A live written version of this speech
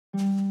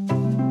This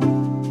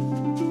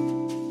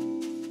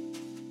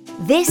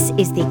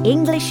is the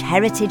English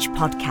Heritage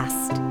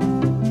Podcast.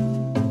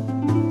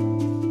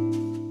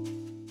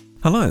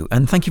 Hello,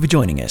 and thank you for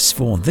joining us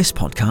for this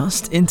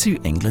podcast, Into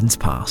England's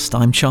Past.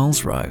 I'm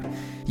Charles Rowe.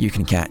 You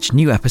can catch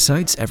new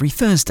episodes every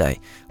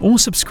Thursday or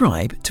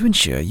subscribe to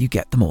ensure you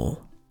get them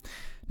all.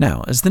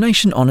 Now, as the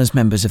nation honours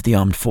members of the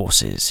armed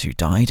forces who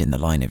died in the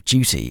line of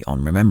duty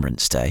on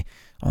Remembrance Day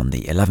on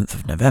the 11th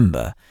of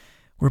November,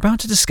 we're about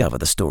to discover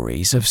the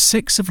stories of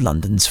 6 of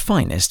London's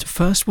finest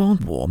First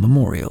World War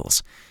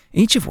memorials,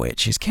 each of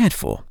which is cared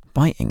for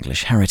by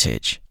English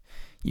Heritage.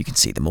 You can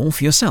see them all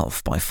for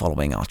yourself by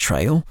following our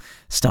trail,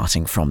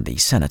 starting from the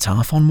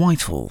Cenotaph on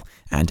Whitehall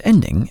and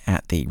ending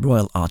at the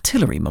Royal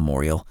Artillery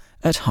Memorial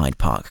at Hyde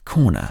Park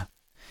Corner.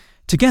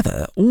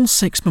 Together, all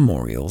 6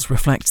 memorials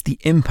reflect the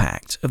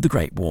impact of the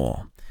Great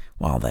War,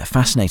 while their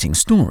fascinating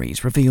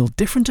stories reveal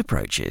different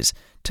approaches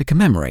to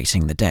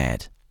commemorating the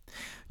dead.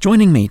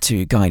 Joining me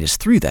to guide us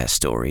through their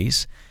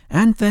stories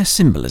and their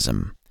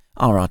symbolism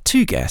are our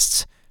 2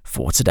 guests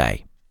for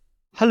today.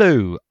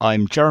 Hello,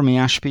 I'm Jeremy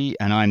Ashby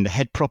and I'm the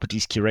Head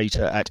Properties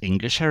Curator at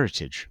English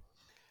Heritage.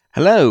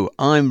 Hello,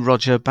 I'm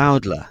Roger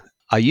Bowdler.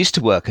 I used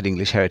to work at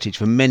English Heritage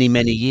for many,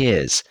 many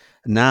years.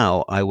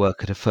 Now I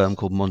work at a firm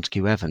called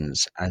Montague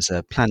Evans as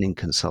a planning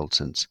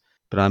consultant,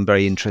 but I'm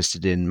very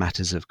interested in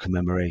matters of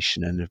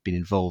commemoration and have been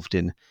involved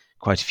in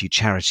quite a few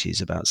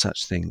charities about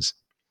such things.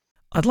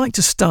 I'd like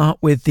to start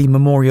with the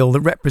memorial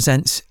that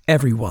represents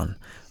everyone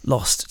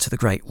lost to the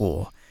Great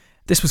War.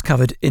 This was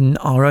covered in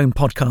our own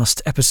podcast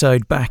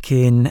episode back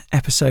in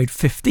episode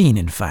 15,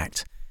 in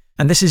fact.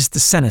 And this is the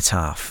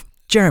Cenotaph.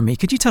 Jeremy,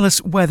 could you tell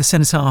us where the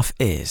Cenotaph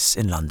is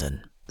in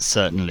London?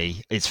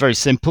 Certainly. It's very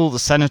simple. The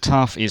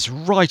Cenotaph is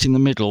right in the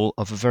middle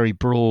of a very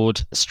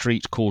broad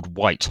street called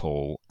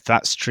Whitehall.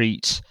 That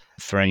street,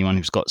 for anyone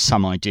who's got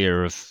some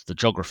idea of the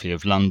geography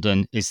of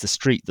London, is the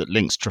street that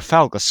links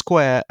Trafalgar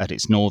Square at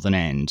its northern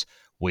end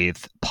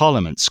with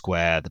Parliament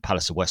Square, the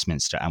Palace of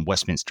Westminster, and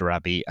Westminster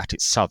Abbey at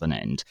its southern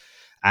end.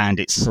 And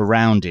it's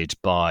surrounded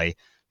by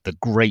the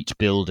great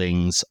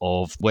buildings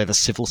of where the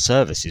civil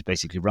service is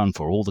basically run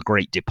for. All the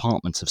great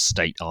departments of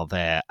state are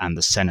there, and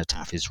the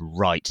Cenotaph is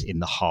right in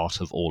the heart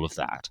of all of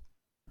that.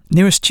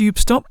 Nearest tube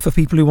stop for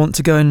people who want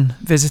to go and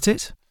visit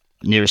it?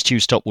 Nearest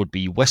tube stop would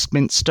be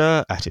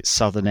Westminster at its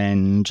southern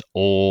end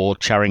or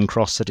Charing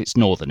Cross at its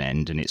northern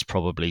end, and it's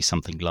probably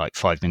something like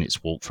 5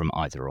 minutes walk from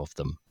either of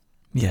them.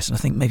 Yes, and I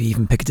think maybe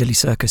even Piccadilly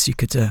Circus, you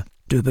could do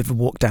a bit of a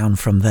walk down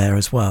from there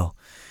as well.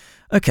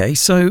 OK,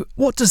 so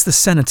what does the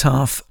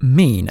Cenotaph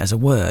mean as a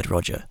word,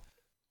 Roger?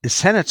 The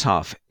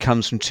cenotaph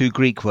comes from 2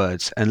 Greek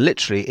words, and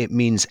literally it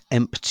means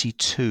empty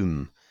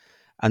tomb.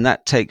 And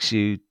that takes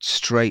you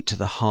straight to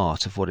the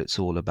heart of what it's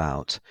all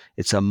about.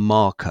 It's a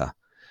marker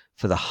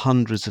for the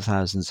hundreds of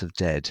thousands of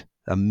dead,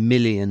 1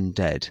 million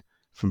dead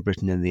from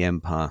Britain and the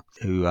Empire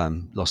who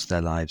lost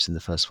their lives in the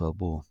First World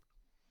War.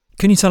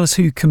 Can you tell us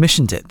who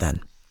commissioned it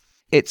then?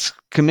 It's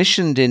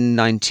commissioned in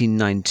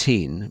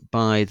 1919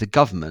 by the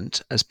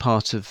government as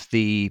part of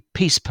the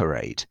Peace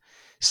Parade,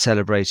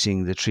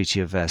 celebrating the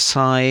Treaty of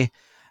Versailles,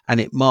 and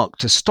it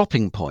marked a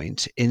stopping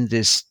point in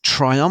this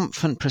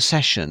triumphant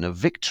procession of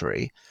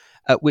victory,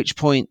 at which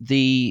point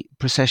the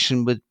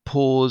procession would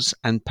pause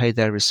and pay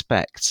their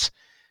respects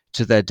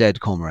to their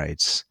dead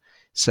comrades.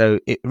 So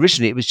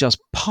originally it was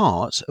just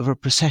part of a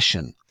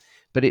procession,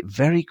 but it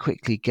very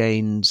quickly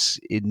gained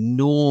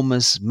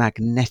enormous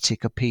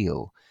magnetic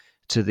appeal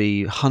to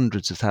the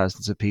hundreds of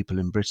thousands of people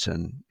in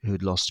Britain who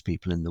had lost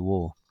people in the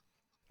war.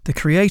 The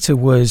creator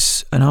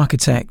was an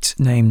architect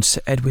named Sir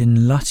Edwin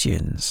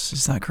Lutyens,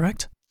 is that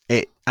correct?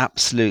 It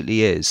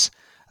absolutely is.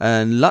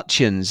 And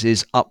Lutyens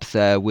is up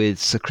there with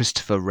Sir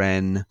Christopher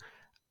Wren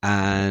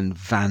and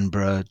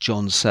Vanbrugh,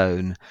 John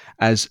Soane,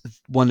 as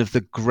one of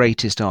the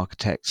greatest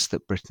architects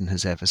that Britain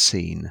has ever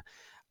seen.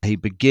 He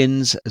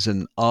begins as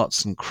an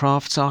arts and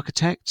crafts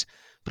architect,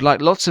 but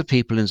like lots of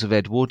people in sort of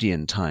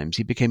Edwardian times,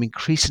 he became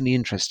increasingly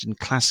interested in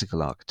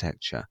classical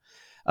architecture.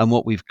 And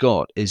what we've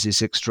got is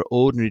this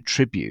extraordinary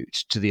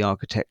tribute to the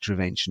architecture of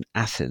ancient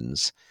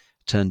Athens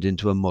turned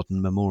into a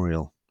modern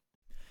memorial.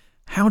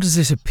 How does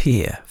this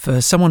appear?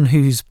 For someone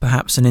who's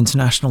perhaps an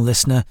international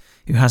listener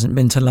who hasn't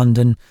been to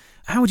London,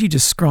 how would you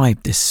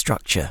describe this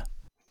structure?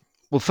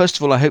 Well, first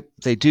of all, I hope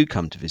they do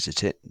come to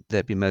visit it.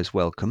 They'd be most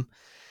welcome.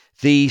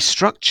 The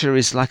structure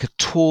is like a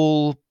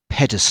tall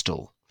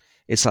pedestal.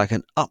 It's like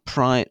an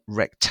upright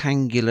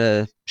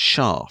rectangular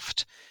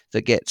shaft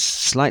that gets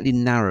slightly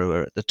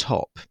narrower at the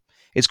top.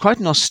 It's quite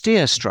an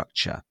austere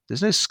structure.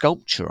 There's no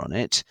sculpture on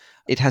it.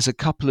 It has a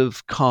couple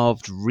of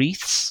carved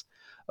wreaths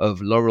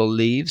of laurel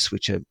leaves,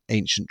 which are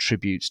ancient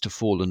tributes to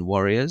fallen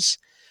warriors.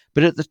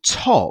 But at the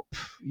top,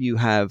 you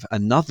have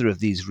another of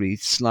these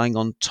wreaths lying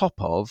on top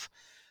of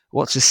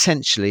what's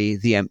essentially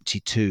the empty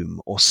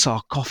tomb or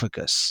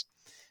sarcophagus.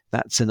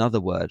 That's another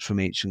word from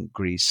ancient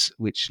Greece,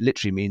 which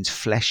literally means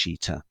flesh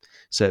eater.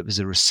 So it was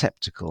a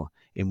receptacle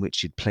in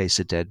which you'd place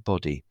a dead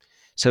body.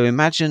 So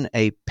imagine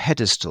a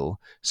pedestal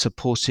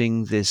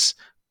supporting this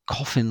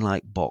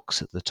coffin-like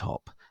box at the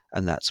top,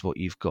 and that's what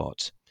you've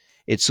got.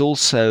 It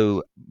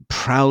also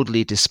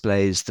proudly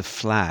displays the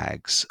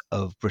flags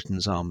of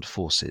Britain's armed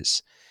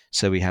forces.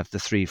 So we have the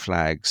three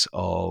flags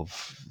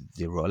of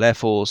the Royal Air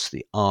Force,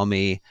 the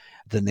Army,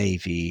 the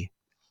Navy,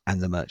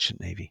 and the Merchant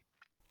Navy.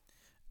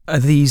 Are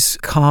these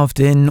carved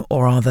in,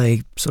 or are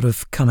they sort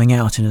of coming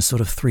out in a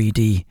sort of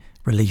 3D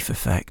relief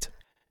effect?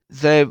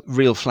 They're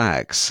real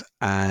flags,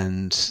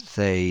 and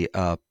they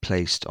are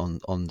placed on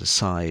the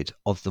side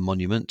of the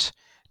monument,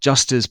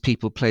 just as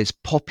people place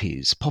poppy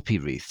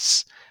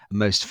wreaths,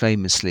 most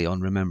famously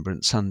on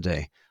Remembrance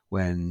Sunday,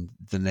 when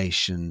the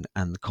nation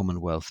and the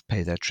Commonwealth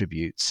pay their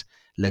tributes,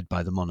 led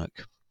by the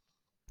monarch.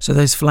 So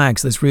those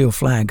flags, those real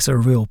flags, are a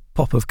real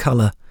pop of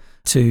colour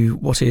to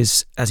what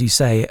is, as you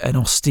say, an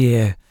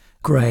austere,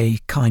 grey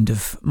kind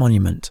of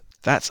monument.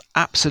 That's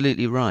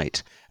absolutely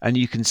right. And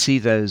you can see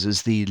those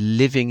as the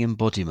living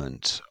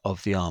embodiment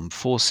of the armed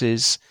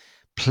forces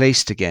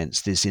placed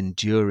against this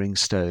enduring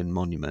stone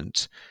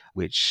monument,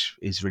 which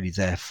is really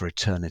there for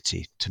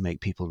eternity to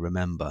make people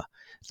remember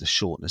the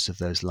shortness of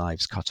those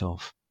lives cut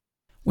off.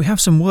 We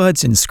have some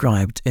words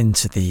inscribed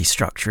into the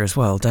structure as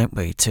well, don't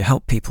we, to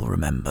help people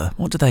remember.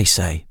 What do they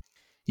say?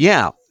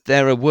 Yeah,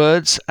 there are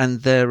words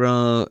and there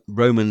are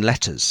Roman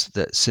letters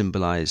that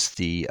symbolise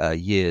the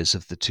years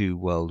of the two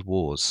world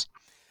wars.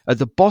 At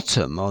the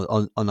bottom,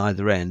 on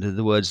either end, are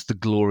the words "the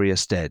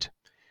glorious dead,"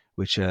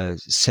 which are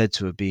said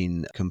to have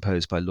been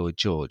composed by Lloyd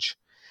George.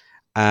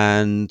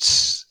 And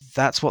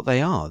that's what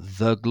they are,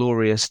 the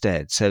glorious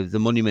dead. So the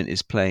monument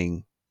is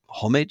paying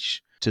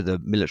homage to the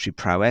military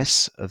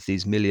prowess of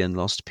these million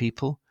lost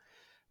people.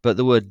 But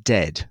the word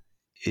dead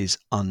is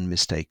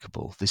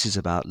unmistakable. This is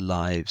about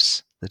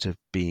lives that have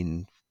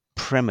been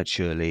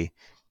prematurely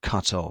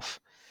cut off.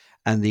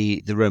 And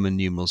the Roman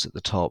numerals at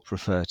the top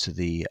refer to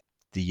the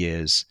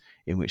years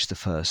in which the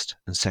First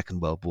and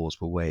Second World Wars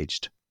were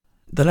waged.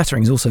 The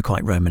lettering is also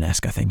quite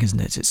Romanesque, I think, isn't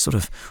it? It's sort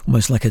of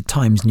almost like a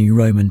Times New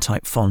Roman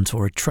type font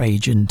or a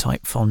Trajan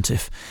type font,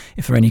 if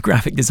there are any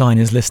graphic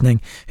designers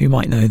listening who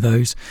might know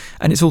those.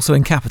 And it's also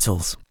in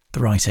capitals, the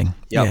writing.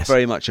 Yeah, yes.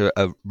 Very much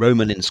a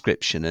Roman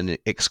inscription, and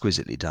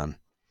exquisitely done.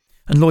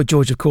 And Lloyd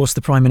George, of course,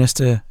 the Prime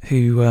Minister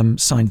who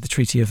signed the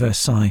Treaty of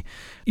Versailles.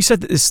 You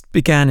said that this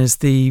began as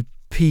the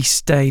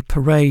Peace Day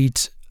Parade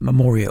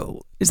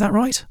Memorial. Is that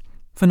right?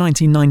 For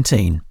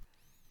 1919?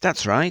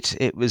 That's right.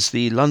 It was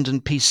the London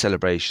Peace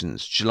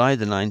Celebrations, July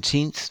the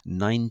 19th,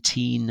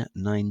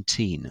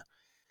 1919.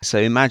 So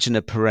imagine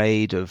a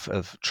parade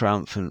of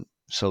triumphant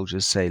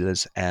soldiers,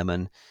 sailors,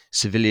 airmen,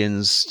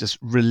 civilians, just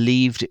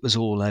relieved it was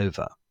all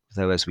over.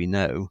 Though, as we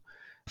know,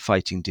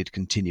 fighting did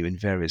continue in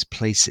various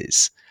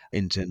places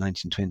into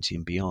 1920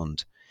 and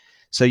beyond.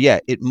 So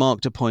yeah, it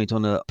marked a point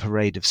on a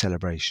parade of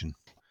celebration.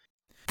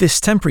 This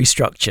temporary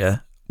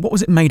structure, what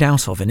was it made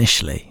out of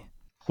initially?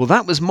 Well,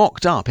 that was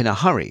mocked up in a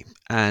hurry,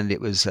 and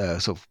it was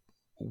a sort of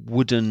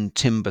wooden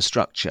timber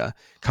structure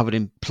covered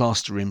in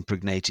plaster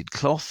impregnated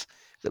cloth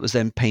that was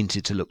then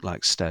painted to look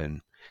like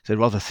stone. So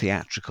rather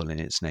theatrical in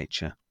its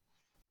nature.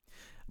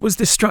 Was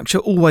this structure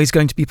always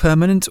going to be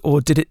permanent,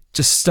 or did it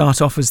just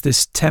start off as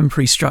this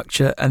temporary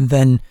structure and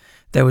then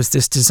there was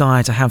this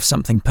desire to have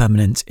something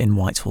permanent in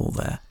Whitehall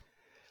there?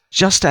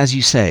 Just as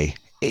you say,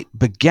 it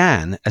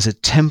began as a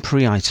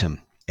temporary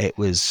item. It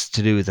was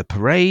to do with a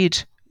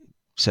parade,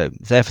 so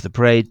there for the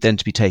parade, then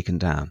to be taken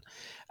down.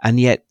 And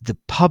yet the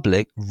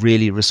public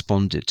really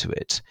responded to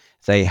it.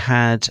 They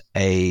had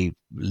a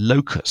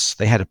locus,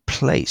 they had a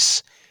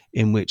place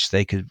in which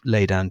they could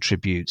lay down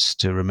tributes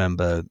to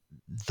remember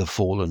the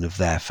fallen of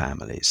their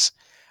families.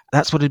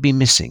 That's what had been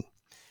missing.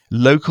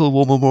 Local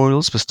war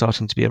memorials were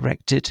starting to be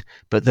erected,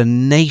 but the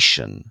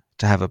nation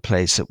to have a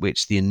place at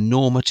which the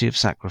enormity of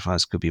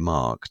sacrifice could be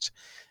marked,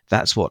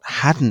 that's what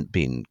hadn't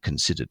been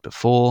considered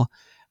before,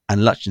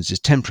 and Lutyens'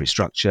 temporary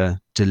structure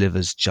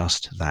delivers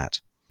just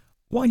that.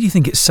 Why do you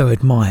think it's so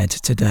admired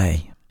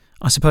today?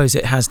 I suppose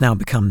it has now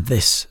become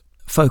this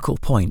focal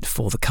point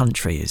for the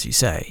country, as you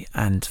say,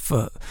 and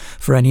for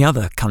any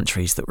other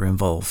countries that were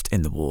involved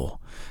in the war.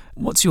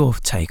 What's your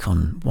take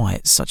on why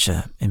it's such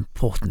an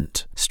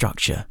important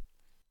structure?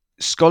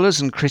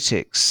 Scholars and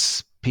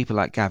critics, people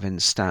like Gavin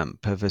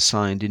Stamp, have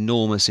assigned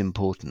enormous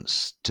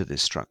importance to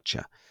this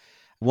structure.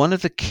 One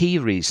of the key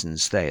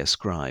reasons they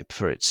ascribe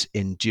for its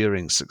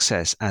enduring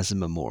success as a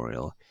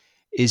memorial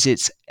is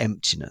its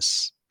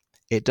emptiness.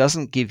 It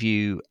doesn't give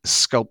you a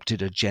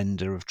sculpted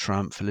agenda of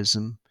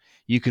triumphalism.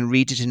 You can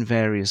read it in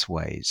various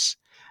ways.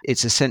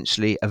 It's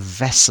essentially a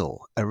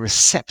vessel, a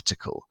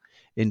receptacle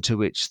into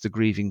which the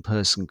grieving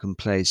person can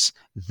place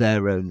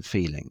their own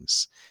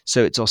feelings.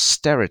 So its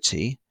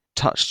austerity,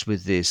 touched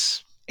with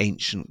this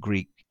ancient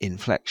Greek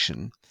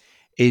inflection,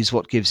 is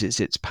what gives it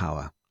its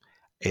power.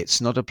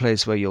 It's not a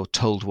place where you're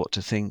told what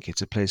to think.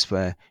 It's a place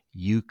where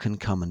you can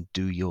come and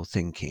do your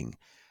thinking,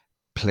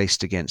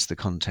 placed against the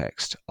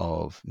context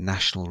of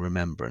national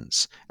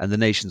remembrance and the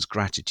nation's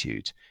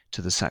gratitude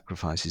to the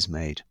sacrifices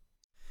made.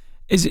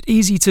 Is it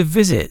easy to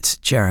visit,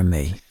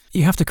 Jeremy?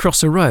 You have to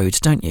cross a road,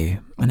 don't you?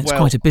 And it's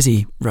quite a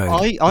busy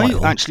road. I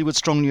actually would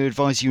strongly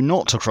advise you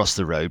not to cross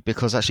the road,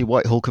 because actually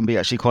Whitehall can be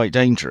actually quite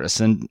dangerous.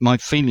 And my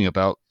feeling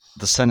about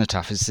the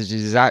cenotaph is that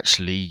it is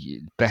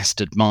actually best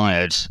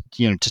admired,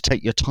 to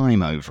take your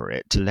time over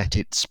it, to let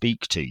it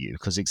speak to you,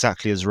 because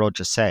exactly as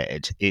Roger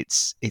said,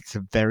 it's a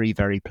very,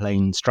 very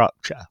plain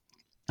structure,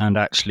 and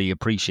actually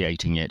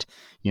appreciating it,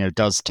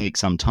 does take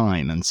some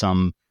time, and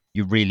some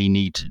you really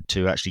need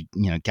to actually,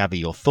 gather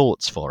your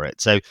thoughts for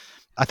it. So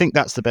I think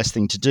that's the best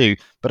thing to do.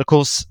 But of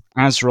course,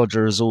 as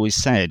Roger has always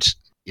said,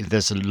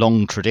 there's a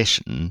long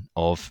tradition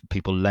of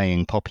people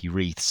laying poppy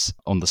wreaths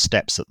on the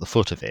steps at the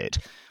foot of it,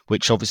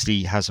 which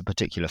obviously has a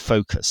particular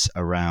focus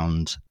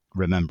around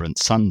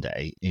Remembrance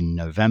Sunday in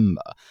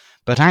November.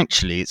 But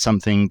actually, it's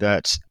something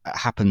that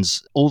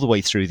happens all the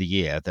way through the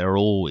year. There are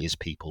always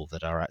people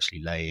that are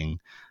actually laying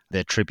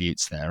their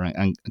tributes there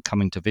and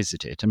coming to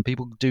visit it. And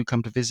people do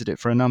come to visit it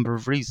for a number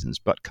of reasons,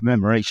 but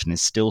commemoration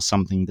is still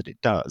something that it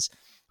does.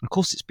 Of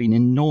course, it's been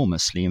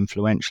enormously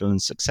influential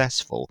and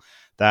successful,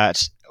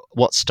 that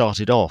what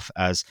started off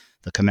as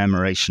the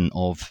commemoration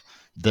of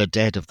the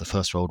dead of the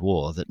First World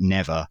War that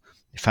never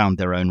found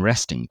their own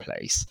resting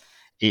place,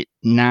 it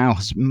now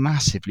has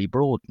massively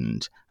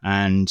broadened.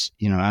 And,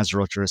 as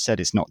Roger has said,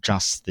 it's not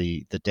just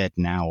the dead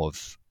now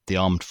of the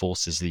armed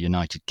forces of the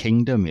United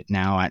Kingdom. It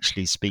now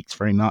actually speaks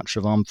very much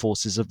of armed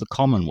forces of the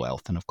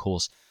Commonwealth. And of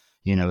course,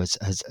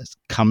 has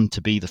come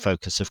to be the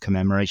focus of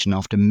commemoration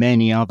after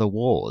many other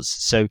wars.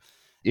 So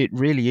it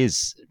really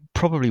is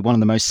probably one of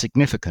the most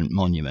significant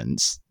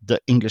monuments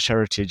that English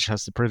heritage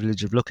has the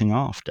privilege of looking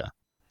after.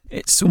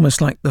 It's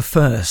almost like the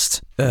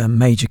first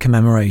major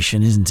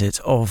commemoration, isn't it,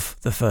 of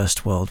the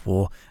First World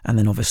War, and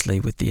then obviously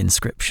with the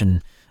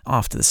inscription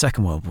after the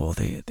Second World War,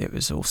 it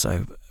was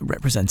also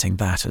representing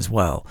that as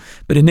well.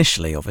 But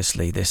initially,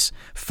 obviously, this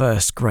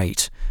first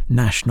great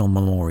national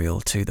memorial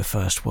to the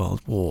First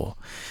World War.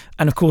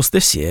 And of course,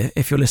 this year,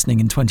 if you're listening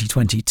in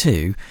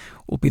 2022,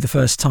 will be the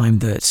first time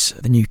that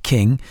the new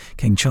king,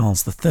 King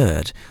Charles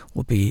III,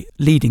 will be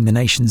leading the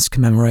nation's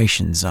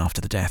commemorations after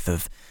the death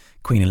of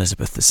Queen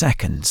Elizabeth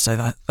II.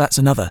 So that's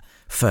another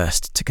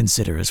first to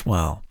consider as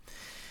well.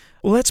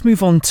 Well, let's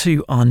move on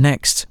to our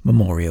next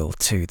memorial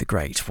to the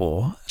Great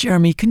War.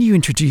 Jeremy, can you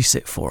introduce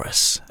it for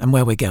us and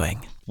where we're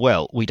going?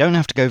 Well, we don't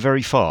have to go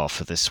very far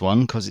for this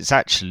one, because it's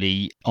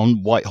actually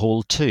on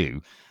Whitehall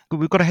too.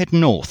 We've got to head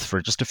north for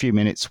just a few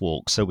minutes'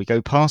 walk. So we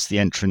go past the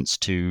entrance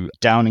to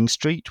Downing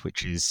Street,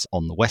 which is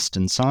on the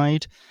western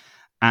side.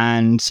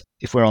 And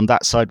if we're on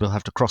that side, we'll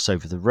have to cross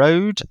over the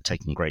road,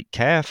 taking great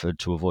care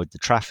to avoid the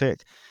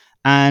traffic.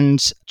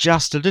 And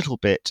just a little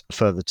bit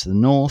further to the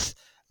north,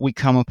 we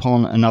come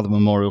upon another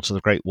memorial to the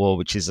Great War,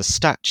 which is a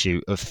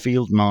statue of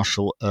Field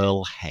Marshal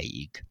Earl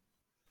Haig.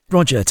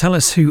 Roger, tell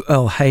us who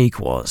Earl Haig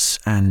was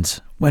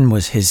and when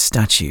was his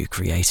statue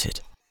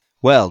created?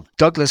 Well,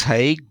 Douglas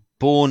Haig,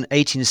 born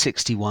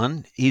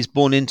 1861, he's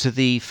born into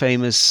the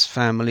famous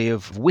family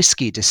of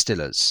whiskey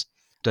distillers.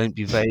 Don't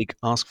be vague,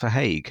 ask for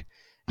Haig.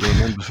 You'll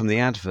remember from the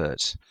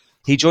advert.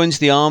 He joins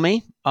the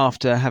army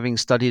after having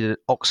studied at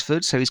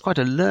Oxford, so he's quite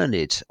a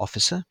learned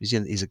officer.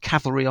 He's a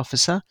cavalry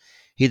officer.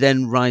 He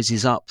then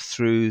rises up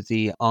through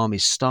the Army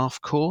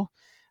Staff Corps,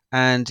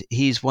 and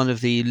he's one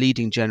of the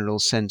leading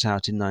generals sent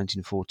out in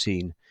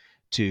 1914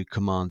 to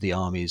command the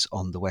armies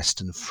on the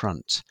Western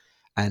Front.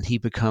 And he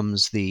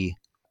becomes the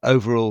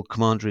overall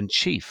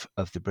commander-in-chief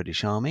of the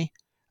British Army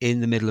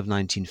in the middle of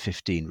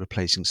 1915,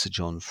 replacing Sir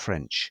John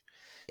French.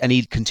 And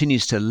he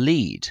continues to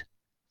lead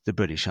the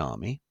British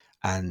Army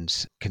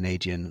and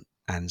Canadian,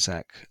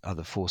 Anzac,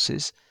 other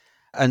forces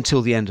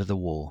until the end of the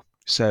war.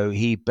 So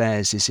he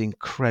bears this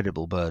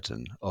incredible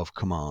burden of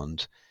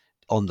command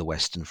on the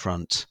Western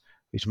Front,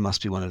 which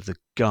must be one of the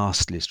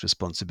ghastliest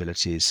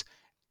responsibilities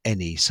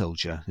any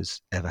soldier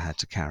has ever had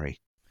to carry.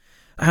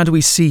 How do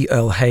we see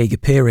Earl Haig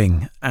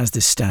appearing as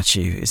this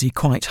statue? Is he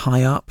quite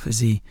high up?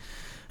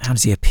 How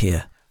does he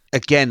appear?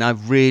 Again, I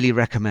really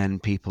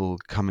recommend people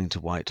coming to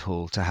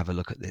Whitehall to have a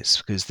look at this,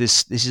 because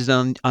this is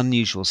an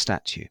unusual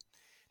statue.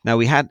 Now,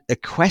 we had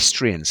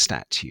equestrian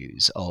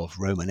statues of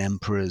Roman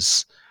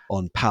emperors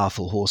on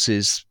powerful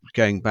horses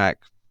going back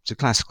to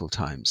classical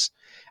times.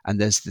 And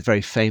there's the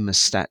very famous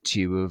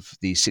statue of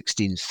the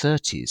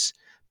 1630s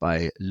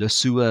by Le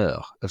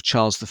Sueur of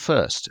Charles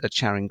I at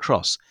Charing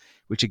Cross,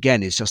 which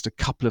again is just a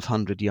couple of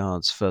 100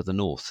 yards further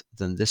north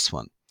than this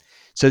one.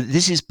 So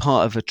this is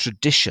part of a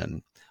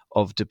tradition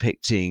of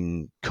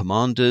depicting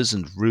commanders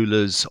and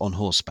rulers on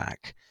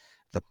horseback.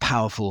 The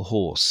powerful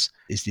horse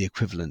is the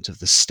equivalent of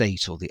the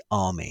state or the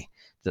army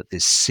that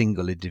this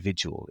single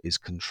individual is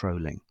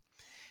controlling.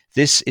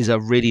 This is a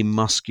really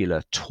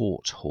muscular,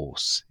 taut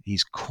horse.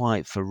 He's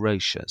quite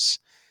ferocious,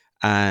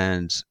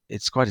 and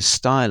it's quite a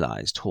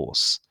stylized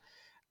horse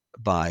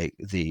by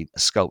the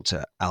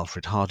sculptor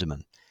Alfred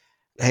Hardiman.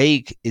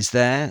 Haig is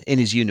there in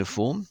his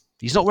uniform.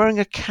 He's not wearing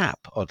a cap,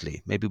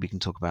 oddly. Maybe we can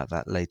talk about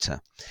that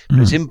later. But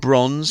it's in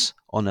bronze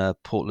on a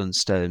Portland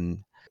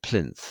stone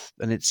plinth,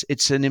 and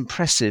it's an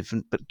impressive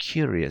but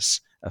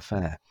curious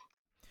affair.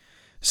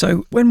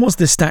 So when was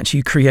this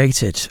statue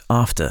created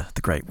after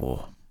the Great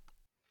War?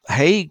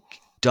 Haig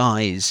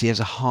dies, he has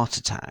a heart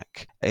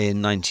attack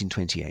in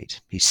 1928.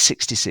 He's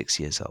 66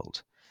 years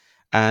old.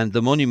 And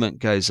the monument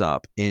goes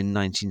up in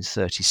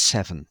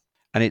 1937.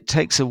 And it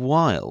takes a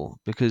while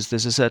because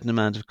there's a certain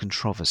amount of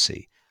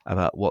controversy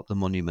about what the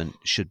monument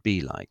should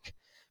be like.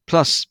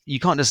 Plus, you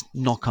can't just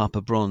knock up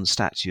a bronze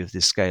statue of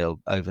this scale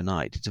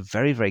overnight. It's a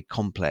very, very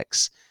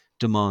complex,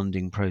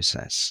 demanding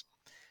process.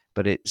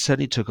 But it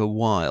certainly took a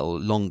while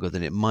longer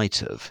than it might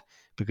have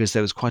because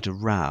there was quite a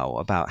row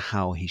about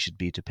how he should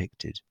be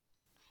depicted.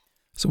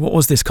 So what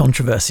was this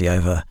controversy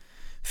over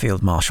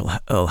Field Marshal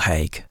Earl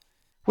Haig?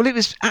 Well, it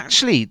was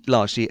actually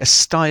largely a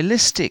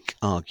stylistic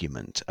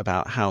argument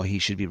about how he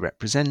should be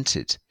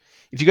represented.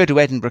 If you go to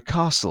Edinburgh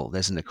Castle,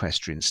 there's an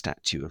equestrian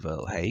statue of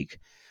Earl Haig,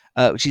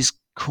 which is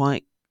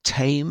quite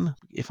tame,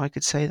 if I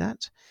could say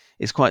that.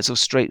 It's quite sort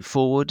of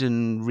straightforward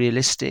and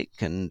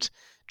realistic and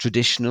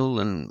traditional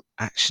and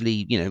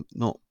actually,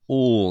 not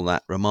all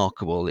that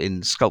remarkable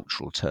in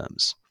sculptural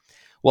terms.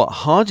 What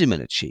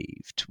Hardiman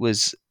achieved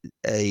was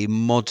a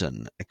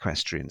modern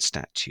equestrian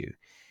statue,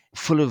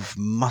 full of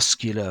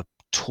muscular,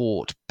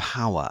 taut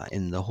power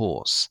in the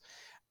horse,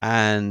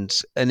 and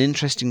an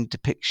interesting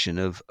depiction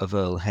of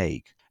Earl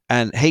Haig.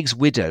 And Haig's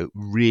widow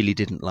really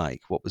didn't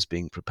like what was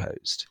being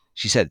proposed.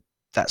 She said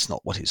that's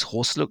not what his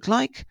horse looked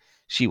like.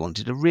 She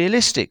wanted a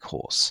realistic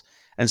horse.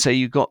 And so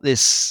you got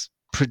this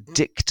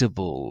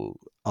predictable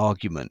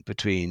argument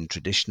between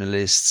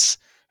traditionalists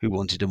who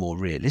wanted a more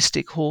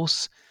realistic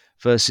horse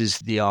versus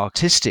the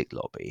artistic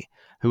lobby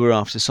who were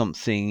after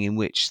something in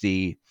which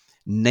the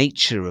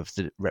nature of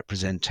the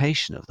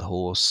representation of the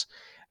horse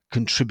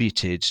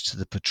contributed to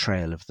the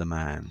portrayal of the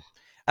man.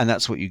 And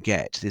that's what you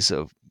get, this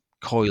sort of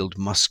coiled,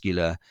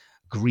 muscular,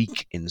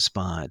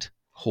 Greek-inspired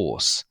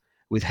horse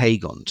with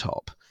Haig on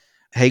top.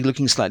 Haig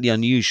looking slightly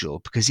unusual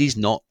because he's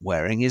not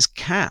wearing his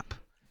cap.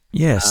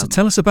 Yes, so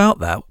tell us about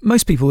that.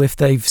 Most people, if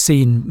they've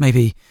seen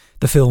maybe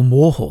the film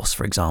War Horse,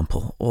 for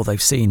example, or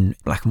they've seen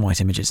black and white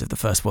images of the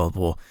First World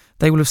War,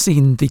 they will have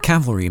seen the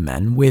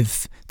cavalrymen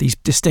with these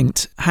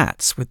distinct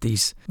hats with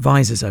these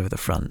visors over the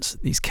front,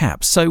 these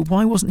caps. So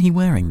why wasn't he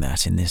wearing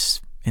that in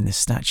this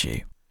statue?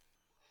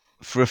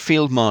 For a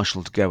field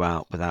marshal to go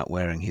out without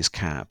wearing his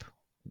cap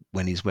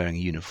when he's wearing a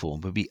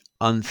uniform would be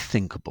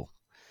unthinkable.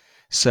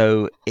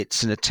 So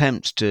it's an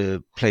attempt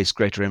to place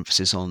greater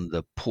emphasis on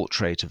the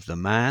portrait of the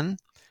man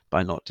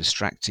by not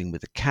distracting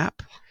with the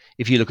cap.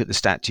 If you look at the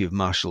statue of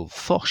Marshal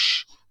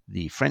Foch,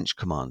 the French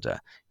commander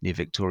near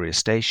Victoria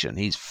Station,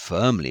 he's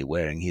firmly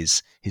wearing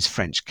his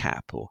French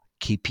cap, or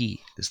képi,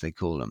 as they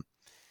call them.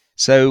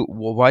 So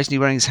why isn't he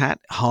wearing his hat?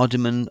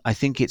 Hardiman, I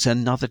think it's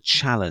another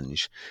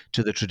challenge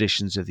to the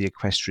traditions of the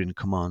equestrian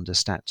commander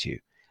statue.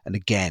 And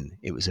again,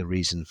 it was a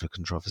reason for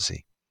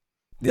controversy.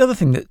 The other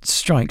thing that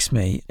strikes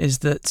me is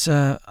that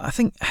I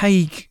think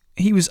Haig,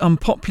 he was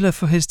unpopular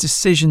for his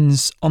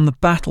decisions on the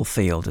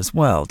battlefield as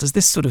well. Does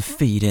this sort of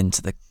feed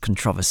into the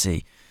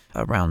controversy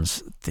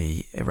around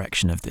the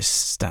erection of this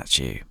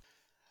statue?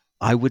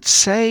 I would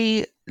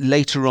say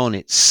later on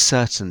it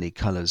certainly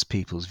colours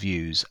people's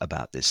views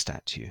about this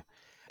statue.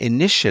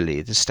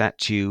 Initially, the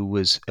statue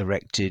was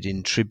erected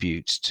in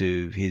tribute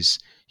to his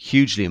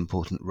hugely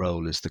important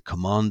role as the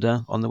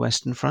commander on the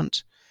Western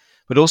Front,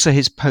 but also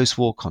his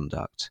post-war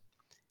conduct.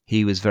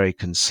 He was very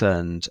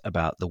concerned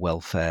about the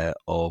welfare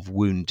of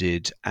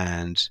wounded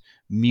and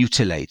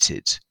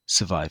mutilated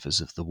survivors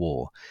of the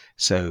war.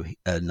 So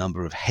a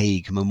number of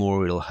Haig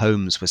memorial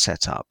homes were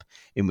set up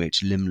in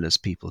which limbless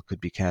people could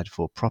be cared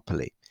for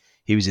properly.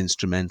 He was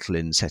instrumental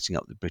in setting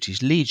up the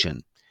British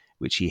Legion,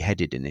 which he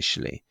headed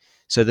initially.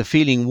 So the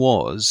feeling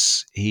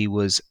was he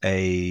was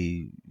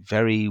a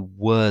very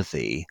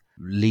worthy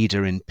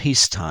leader in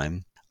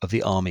peacetime of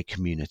the army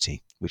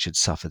community, which had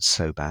suffered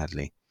so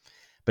badly.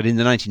 But in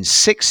the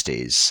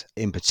 1960s,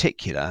 in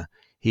particular,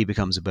 he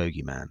becomes a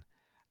bogeyman.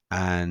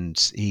 And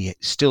he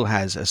still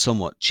has a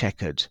somewhat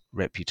checkered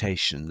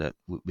reputation that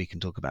we can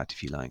talk about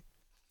if you like.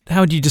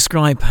 How do you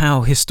describe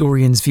how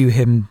historians view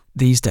him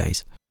these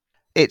days?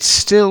 It's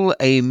still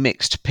a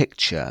mixed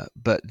picture,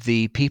 but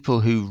the people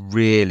who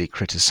really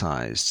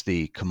criticised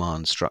the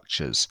command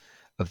structures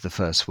of the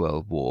First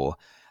World War,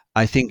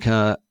 I think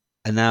are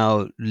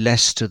now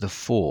less to the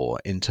fore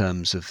in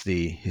terms of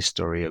the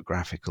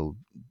historiographical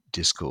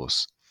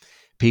discourse.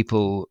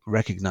 People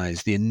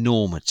recognise the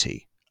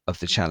enormity of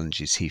the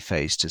challenges he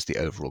faced as the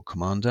overall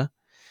commander.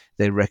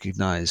 They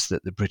recognise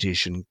that the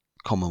British and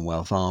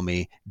Commonwealth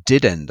Army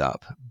did end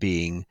up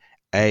being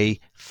a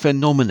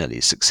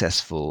phenomenally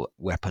successful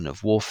weapon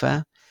of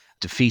warfare,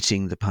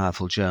 defeating the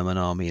powerful German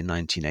army in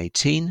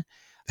 1918,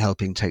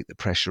 helping take the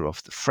pressure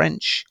off the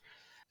French,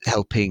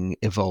 helping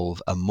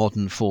evolve a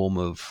modern form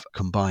of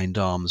combined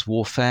arms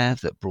warfare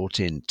that brought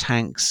in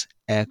tanks,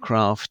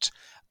 aircraft,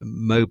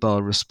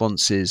 mobile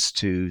responses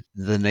to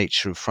the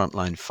nature of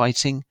frontline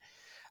fighting,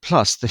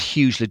 plus the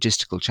huge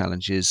logistical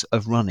challenges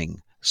of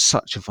running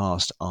such a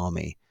vast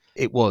army.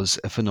 It was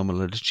a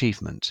phenomenal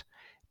achievement,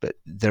 but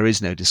there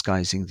is no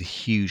disguising the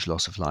huge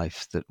loss of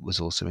life that was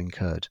also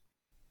incurred.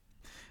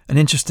 An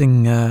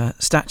interesting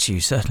statue,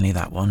 certainly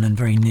that one, and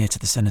very near to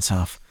the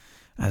cenotaph,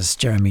 as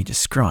Jeremy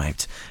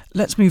described.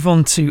 Let's move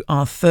on to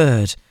our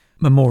third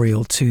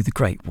memorial to the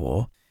Great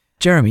War.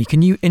 Jeremy,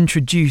 can you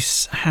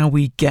introduce how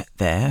we get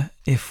there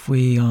if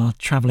we are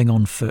travelling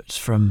on foot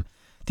from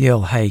the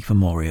Earl Haig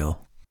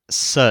Memorial?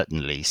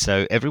 Certainly.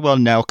 So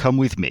everyone now come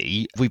with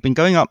me. We've been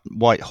going up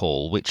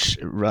Whitehall, which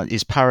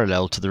is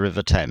parallel to the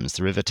River Thames.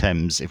 The River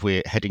Thames, if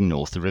we're heading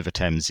north, the River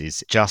Thames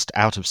is just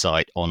out of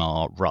sight on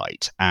our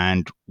right.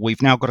 And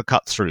we've now got to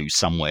cut through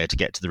somewhere to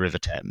get to the River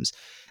Thames.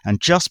 And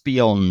just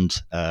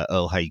beyond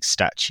Earl Haig's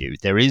statue,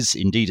 there is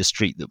indeed a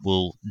street that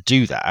will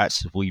do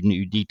that. We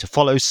need to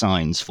follow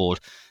signs for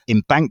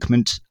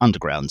Embankment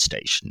Underground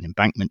Station,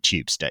 Embankment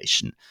Tube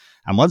Station.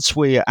 And once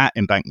we're at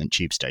Embankment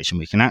Tube Station,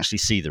 we can actually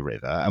see the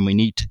river, and we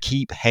need to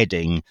keep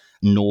heading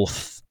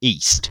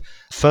northeast,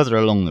 further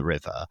along the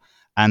river.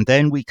 And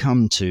then we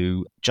come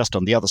to, just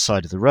on the other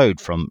side of the road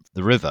from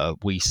the river,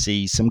 we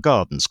see some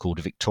gardens called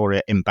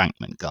Victoria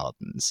Embankment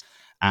Gardens.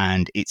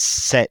 And it's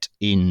set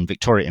in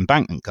Victoria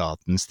Embankment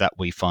Gardens that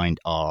we find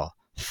our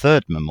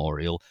third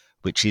memorial,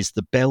 which is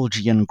the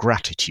Belgian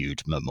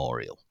Gratitude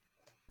Memorial.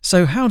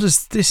 So how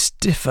does this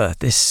differ,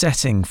 this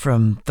setting,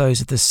 from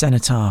those of the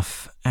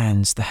Cenotaph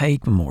and the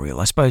Haig Memorial?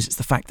 I suppose it's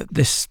the fact that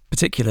this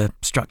particular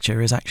structure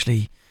is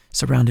actually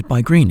surrounded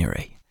by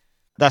greenery.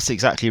 That's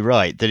exactly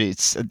right. That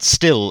it's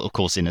still, of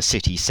course, in a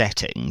city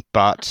setting,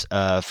 but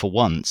for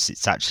once,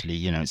 it's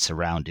actually, it's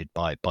surrounded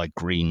by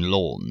green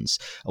lawns.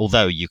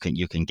 Although you can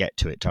get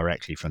to it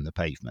directly from the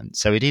pavement,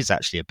 so it is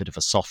actually a bit of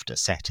a softer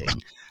setting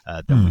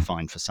than we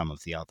find for some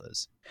of the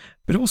others.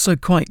 But also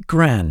quite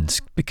grand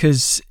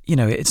because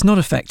it's not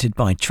affected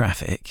by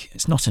traffic.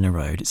 It's not in a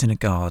road. It's in a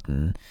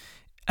garden,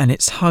 and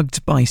it's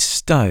hugged by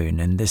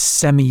stone and this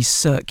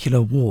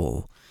semicircular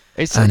wall.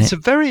 It's a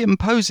very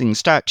imposing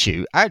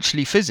statue.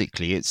 Actually,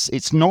 physically,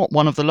 it's not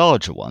one of the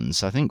larger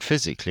ones. I think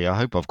physically, I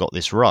hope I've got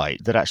this right,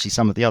 that actually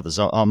some of the others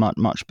are much,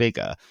 much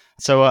bigger.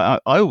 So I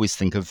always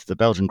think of the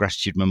Belgian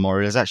Gratitude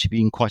Memorial as actually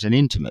being quite an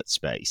intimate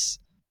space.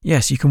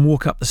 Yes, you can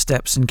walk up the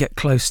steps and get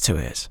close to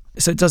it.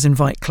 So it does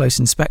invite close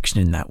inspection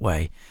in that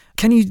way.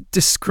 Can you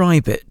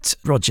describe it,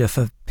 Roger,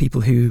 for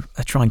people who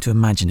are trying to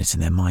imagine it in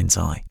their mind's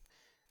eye?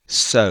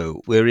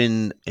 So we're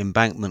in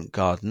Embankment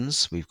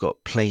Gardens. We've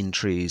got plane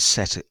trees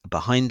set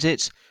behind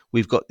it.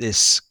 We've got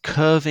this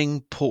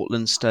curving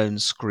Portland stone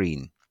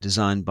screen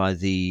designed by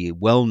the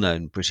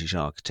well-known British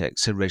architect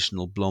Sir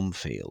Reginald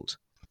Blomfield.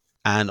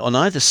 And on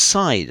either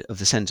side of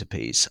the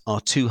centrepiece are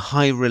two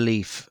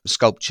high-relief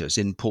sculptures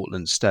in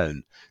Portland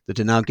stone that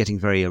are now getting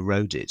very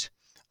eroded.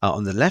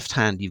 On the left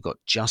hand, you've got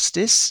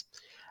Justice,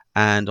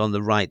 and on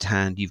the right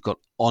hand, you've got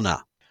Honour.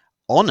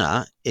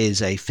 Honour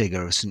is a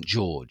figure of St.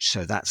 George,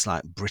 so that's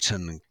like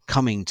Britain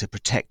coming to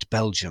protect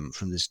Belgium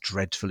from this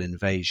dreadful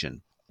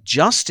invasion.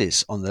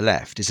 Justice on the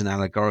left is an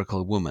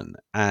allegorical woman,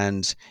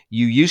 and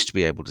you used to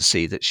be able to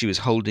see that she was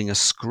holding a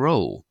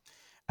scroll,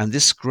 and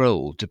this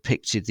scroll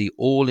depicted the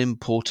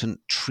all-important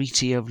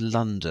Treaty of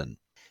London.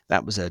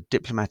 That was a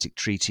diplomatic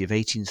treaty of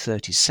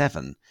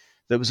 1837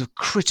 that was of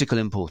critical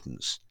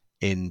importance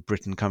in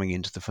Britain coming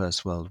into the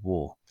First World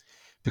War,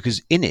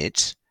 because in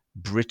it,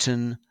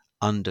 Britain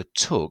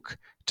undertook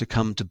to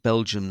come to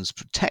Belgium's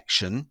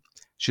protection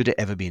should it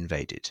ever be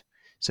invaded.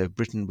 So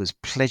Britain was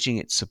pledging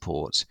its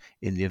support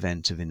in the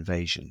event of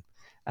invasion.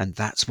 And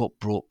that's what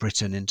brought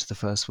Britain into the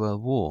First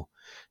World War.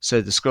 So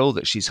the scroll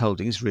that she's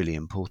holding is really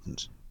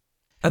important.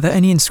 Are there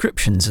any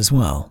inscriptions as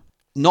well?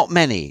 Not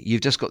many.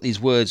 You've just got these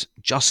words,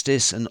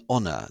 justice and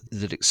honour,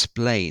 that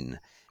explain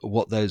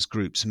what those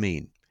groups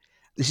mean.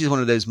 This is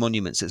one of those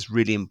monuments that's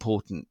really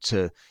important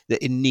that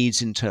it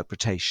needs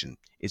interpretation.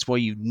 It's why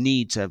you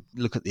need to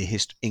look at the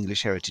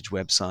English Heritage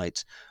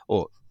website,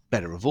 or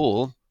better of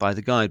all, buy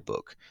the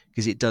guidebook,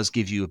 because it does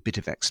give you a bit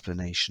of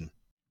explanation.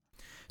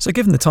 So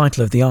given the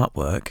title of the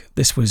artwork,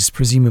 this was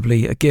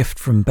presumably a gift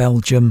from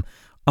Belgium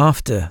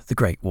after the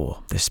Great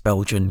War, this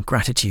Belgian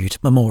Gratitude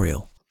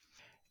Memorial.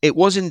 It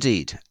was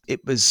indeed.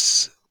 It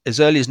was as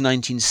early as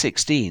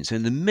 1916, so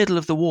in the middle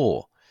of the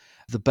war,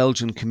 the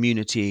Belgian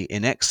community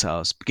in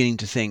exile is beginning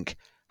to think,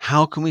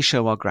 how can we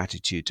show our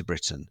gratitude to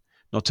Britain,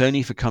 not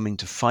only for coming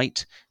to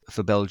fight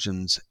for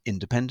Belgium's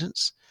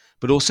independence,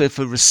 but also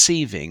for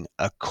receiving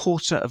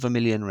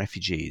 250,000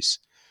 refugees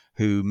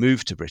who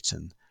moved to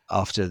Britain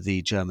after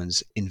the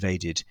Germans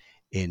invaded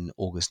in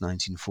August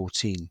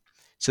 1914.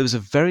 So there was a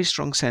very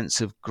strong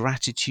sense of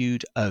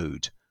gratitude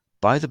owed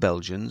by the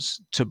Belgians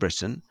to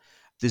Britain.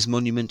 This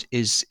monument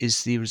is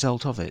the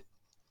result of it.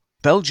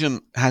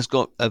 Belgium has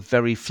got a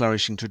very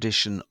flourishing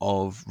tradition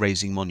of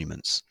raising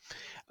monuments.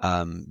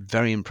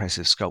 Very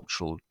impressive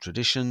sculptural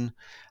tradition.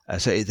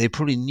 So they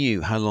probably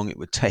knew how long it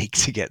would take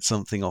to get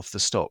something off the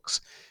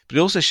stocks. But it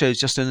also shows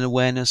just an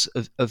awareness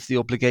of the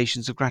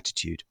obligations of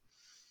gratitude.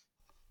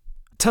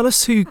 Tell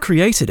us who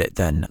created it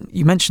then.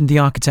 You mentioned the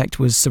architect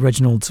was Sir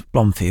Reginald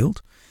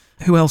Blomfield.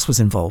 Who else was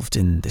involved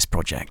in this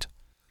project?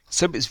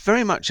 So it's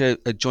very much a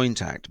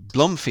joint act.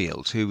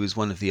 Blomfield, who was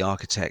one of the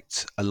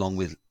architects, along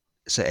with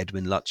Sir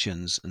Edwin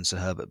Lutyens and Sir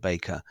Herbert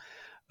Baker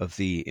of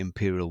the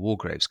Imperial War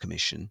Graves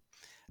Commission.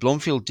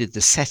 Blomfield did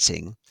the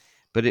setting,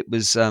 but it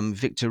was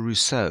Victor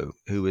Rousseau,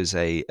 who was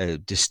a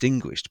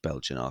distinguished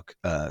Belgian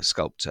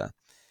sculptor,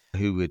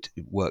 who had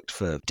worked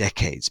for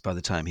decades by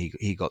the time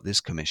he got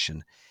this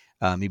commission.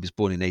 He was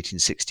born in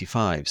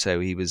 1865, so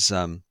he was,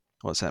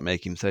 what's that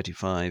make him,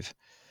 35?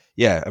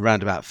 Yeah,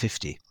 around about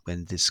 50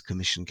 when this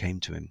commission came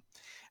to him.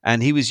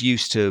 And he was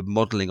used to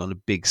modelling on a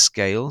big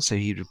scale, so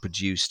he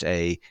produced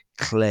a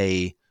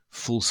clay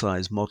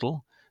full-size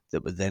model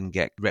that would then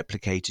get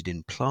replicated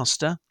in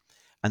plaster,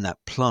 and that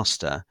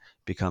plaster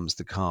becomes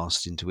the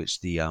cast into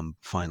which the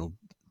final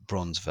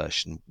bronze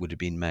version would have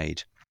been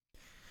made.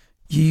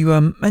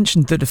 You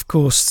mentioned that, of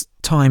course,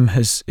 time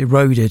has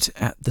eroded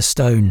at the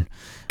stone.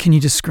 Can you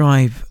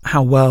describe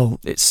how well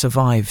it's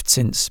survived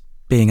since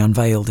being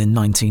unveiled in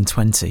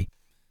 1920?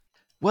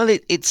 Well,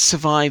 it's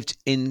survived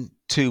in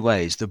two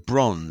ways. The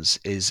bronze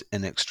is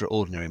an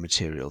extraordinary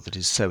material that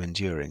is so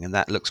enduring, and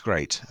that looks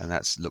great, and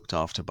that's looked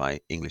after by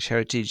English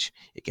Heritage.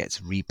 It gets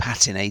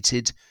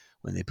repatinated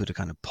when they put a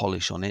kind of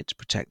polish on it to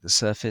protect the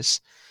surface.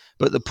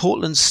 But the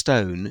Portland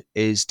stone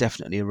is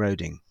definitely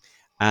eroding,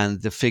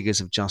 and the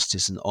figures of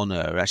justice and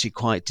honour are actually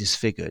quite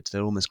disfigured.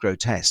 They're almost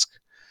grotesque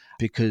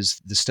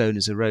because the stone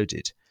is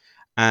eroded.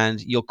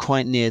 And you're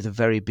quite near the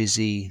very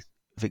busy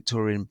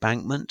Victoria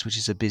Embankment, which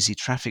is a busy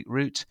traffic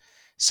route.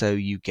 So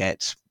you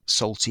get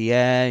salty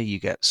air, you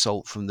get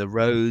salt from the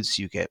roads,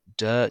 you get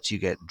dirt, you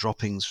get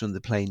droppings from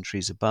the plane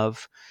trees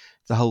above.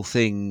 The whole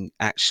thing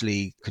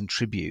actually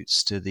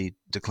contributes to the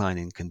decline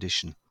in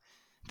condition.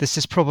 This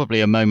is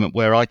probably a moment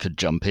where I could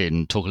jump in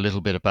and talk a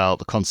little bit about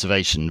the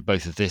conservation,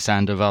 both of this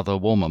and of other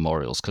war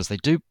memorials, because they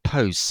do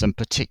pose some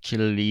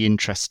particularly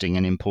interesting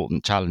and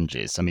important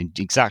challenges. I mean,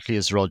 exactly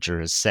as Roger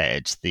has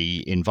said,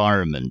 the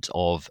environment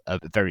of a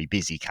very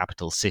busy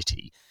capital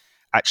city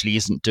actually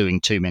isn't doing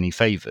too many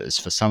favours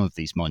for some of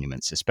these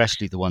monuments,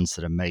 especially the ones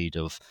that are made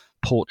of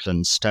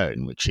Portland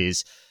stone, which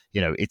is,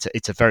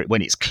 it's a very,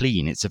 when it's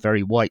clean, it's a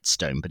very white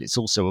stone, but it's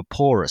also a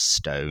porous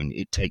stone.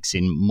 It takes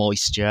in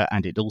moisture,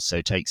 and it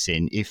also takes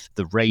in, if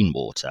the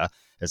rainwater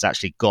has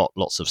actually got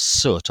lots of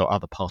soot or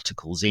other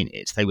particles in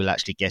it, they will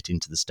actually get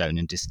into the stone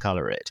and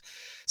discolour it.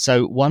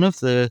 So one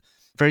of the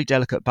very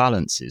delicate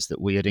balances that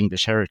we at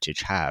English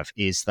Heritage have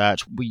is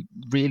that we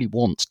really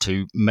want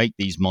to make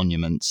these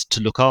monuments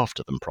to look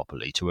after them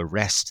properly, to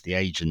arrest the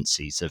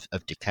agencies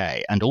of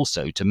decay, and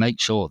also to make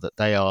sure that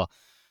they are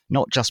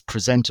not just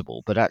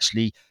presentable, but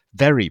actually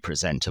very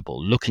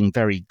presentable, looking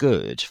very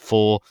good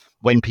for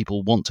when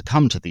people want to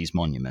come to these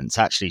monuments,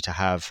 actually to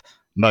have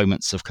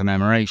moments of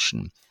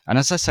commemoration. And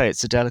as I say,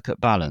 it's a delicate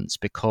balance,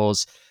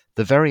 because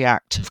the very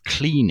act of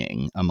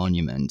cleaning a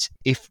monument,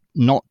 if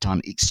not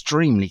done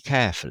extremely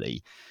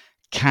carefully,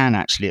 can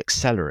actually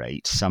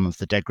accelerate some of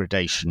the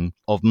degradation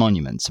of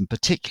monuments, and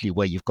particularly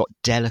where you've got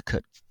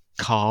delicate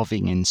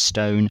carving in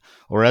stone,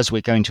 or as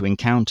we're going to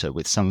encounter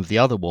with some of the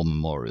other war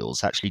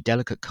memorials, actually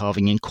delicate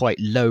carving in quite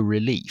low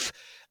relief.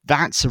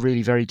 That's a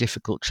really very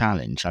difficult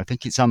challenge. I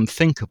think it's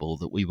unthinkable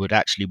that we would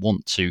actually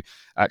want to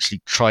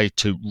actually try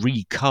to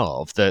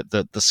recarve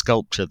the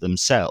sculpture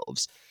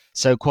themselves.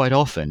 So quite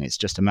often it's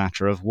just a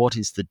matter of what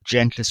is the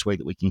gentlest way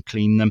that we can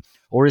clean them,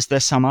 or is there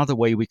some other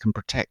way we can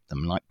protect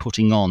them, like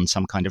putting on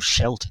some kind of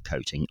shelter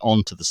coating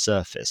onto the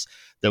surface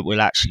that will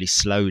actually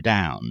slow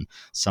down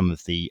some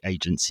of the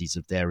agencies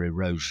of their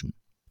erosion.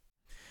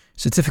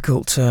 It's a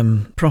difficult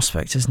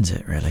prospect, isn't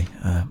it, really?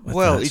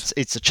 Well,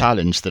 it's a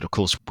challenge that, of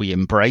course, we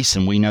embrace,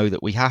 and we know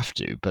that we have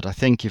to. But I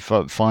think if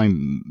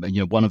I'm,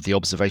 one of the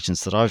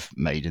observations that I've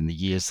made in the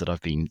years that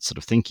I've been sort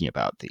of thinking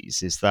about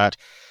these is that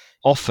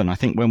often, I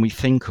think when we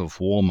think of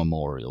war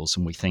memorials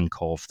and we think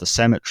of the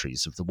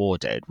cemeteries of the war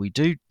dead, we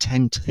do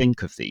tend to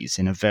think of these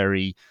in a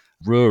very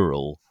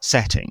rural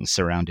setting,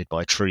 surrounded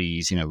by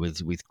trees,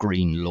 with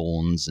green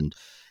lawns, and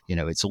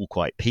it's all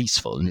quite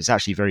peaceful. And it's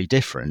actually very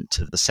different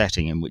to the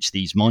setting in which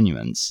these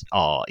monuments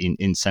are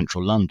in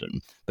central London.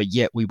 But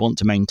yet we want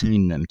to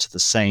maintain them to the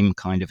same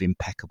kind of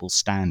impeccable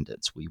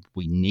standards. We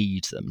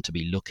need them to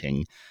be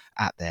looking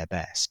at their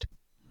best.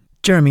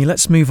 Jeremy,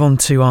 let's move on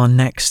to our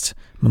next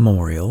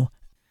memorial.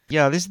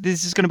 Yeah, this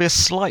is going to be a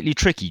slightly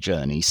tricky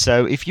journey.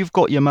 So if you've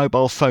got your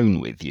mobile phone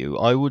with you,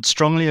 I would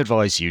strongly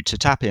advise you to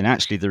tap in.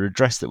 Actually, the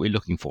address that we're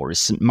looking for is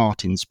St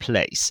Martin's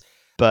Place.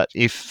 But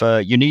if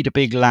you need a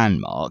big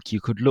landmark,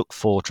 you could look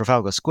for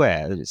Trafalgar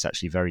Square, that it's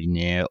actually very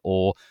near,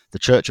 or the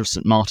Church of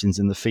St Martin's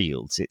in the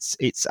Fields.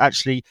 It's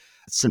actually,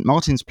 St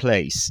Martin's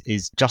Place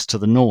is just to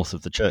the north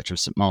of the Church of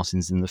St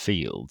Martin's in the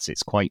Fields.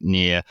 It's quite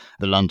near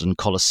the London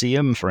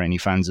Coliseum for any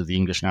fans of the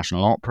English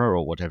National Opera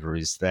or whatever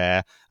is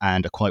there,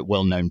 and a quite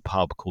well-known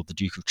pub called the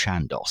Duke of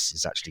Chandos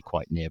is actually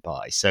quite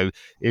nearby. So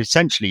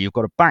essentially you've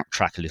got to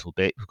backtrack a little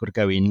bit. We've got to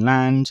go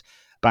inland,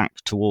 back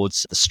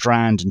towards the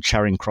Strand and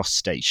Charing Cross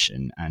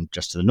Station, and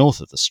just to the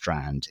north of the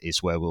Strand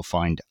is where we'll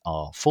find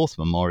our fourth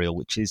memorial,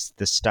 which is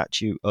the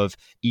statue of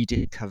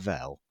Edith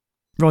Cavell.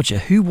 Roger,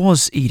 who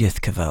was Edith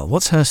Cavell?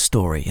 What's her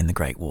story in the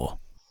Great War?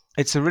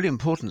 It's a really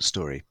important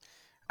story,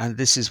 and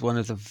this is one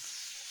of the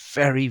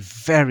very,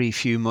 very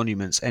few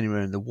monuments anywhere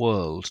in the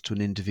world to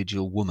an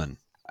individual woman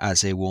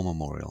as a war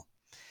memorial.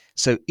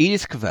 So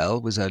Edith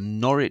Cavell was a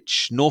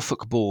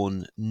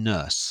Norfolk-born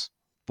nurse,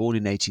 born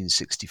in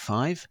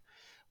 1865,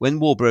 When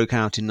war broke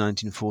out in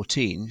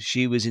 1914,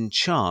 she was in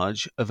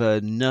charge of a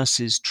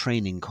nurses'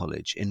 training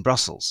college in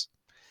Brussels.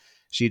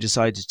 She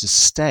decided to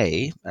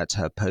stay at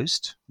her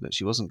post, but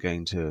she wasn't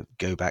going to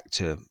go back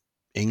to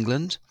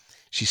England.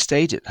 She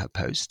stayed at her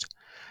post,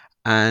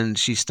 and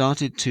she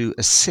started to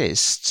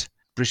assist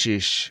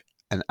British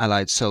and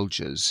Allied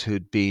soldiers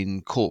who'd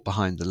been caught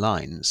behind the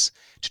lines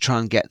to try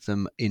and get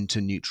them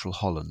into neutral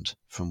Holland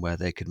from where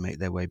they could make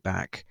their way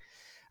back.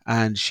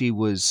 And she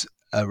was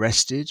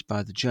arrested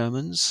by the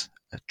Germans,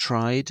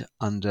 tried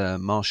under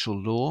martial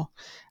law,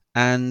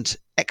 and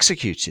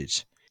executed,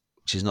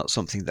 which is not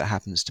something that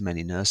happens to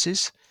many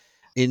nurses,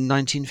 in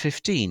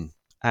 1915.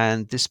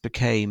 And this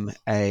became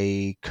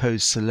a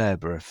cause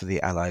célèbre for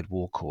the Allied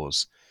war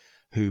cause,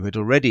 who had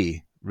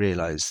already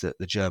realized that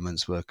the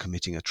Germans were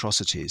committing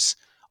atrocities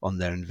on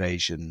their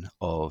invasion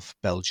of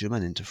Belgium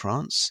and into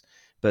France.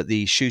 But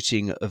the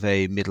shooting of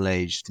a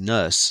middle-aged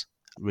nurse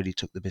really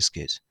took the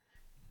biscuit.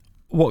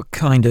 What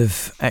kind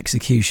of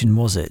execution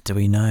was it? Do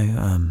we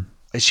know?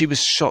 She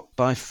was shot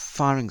by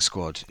firing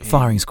squad.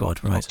 Firing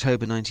squad, right.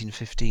 October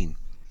 1915.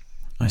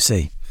 I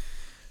see.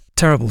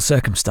 Terrible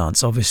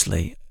circumstance,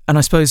 obviously. And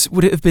I suppose,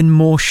 would it have been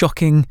more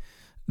shocking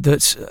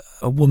that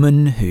a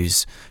woman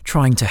who's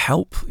trying to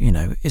help,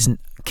 isn't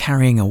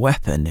carrying a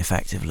weapon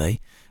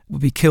effectively, would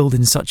be killed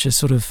in such a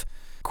sort of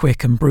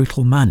quick and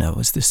brutal manner?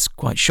 Was this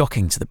quite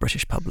shocking to the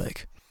British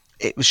public?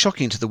 It was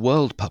shocking to the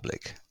world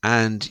public,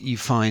 and you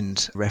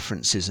find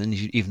references and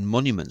even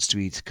monuments to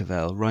Edith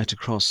Cavell right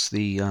across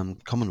the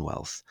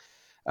Commonwealth.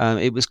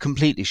 It was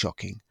completely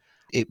shocking.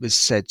 It was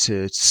said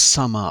to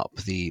sum up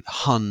the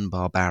Hun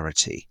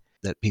barbarity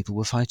that people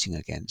were fighting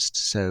against.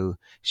 So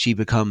she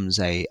becomes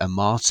a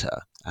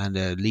martyr and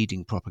a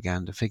leading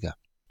propaganda figure.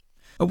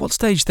 At what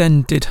stage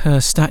then did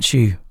her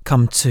statue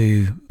come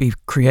to be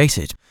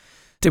created?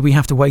 Did we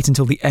have to wait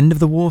until the end of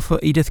the war for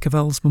Edith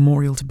Cavell's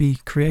memorial to be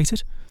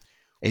created?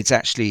 It's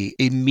actually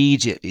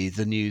immediately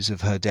the news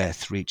of her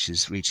death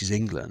reaches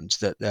England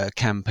that a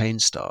campaign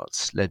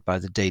starts, led by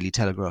the Daily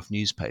Telegraph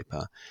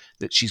newspaper,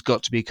 that she's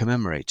got to be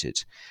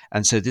commemorated.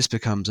 And so this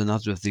becomes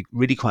another of the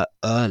really quite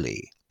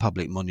early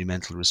public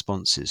monumental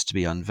responses to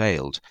be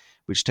unveiled,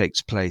 which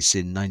takes place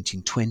in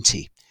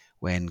 1920,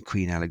 when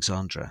Queen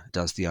Alexandra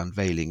does the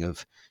unveiling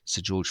of Sir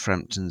George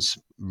Frampton's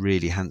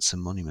really handsome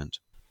monument.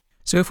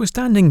 So if we're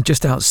standing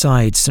just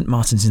outside St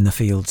Martin's in the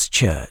Fields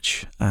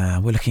Church,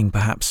 we're looking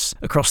perhaps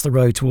across the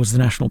road towards the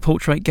National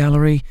Portrait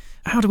Gallery,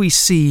 how do we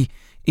see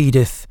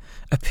Edith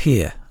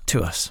appear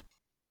to us?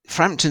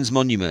 Frampton's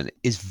monument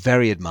is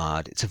very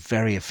admired. It's a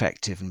very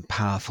effective and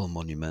powerful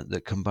monument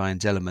that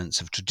combines elements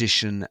of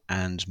tradition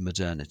and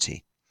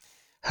modernity.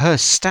 Her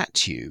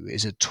statue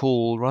is a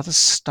tall, rather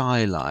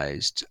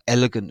stylized,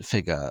 elegant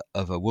figure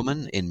of a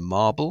woman in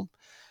marble,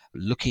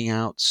 looking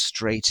out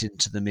straight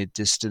into the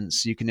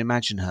mid-distance. You can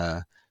imagine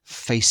her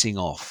facing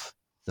off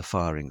the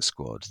firing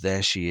squad.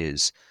 There she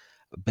is,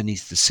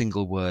 beneath the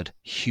single word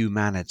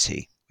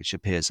humanity, which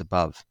appears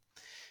above.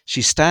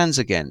 She stands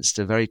against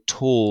a very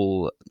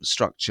tall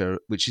structure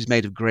which is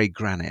made of grey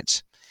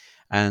granite,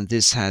 and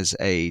this has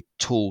a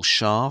tall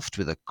shaft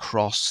with a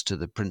cross to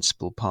the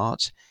principal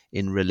part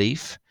in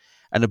relief.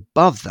 And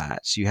above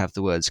that, you have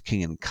the words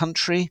King and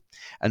Country,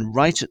 and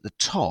right at the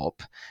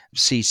top,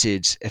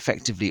 seated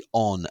effectively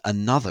on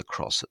another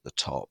cross at the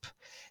top,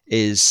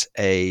 is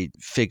a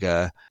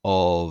figure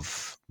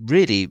of,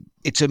 really,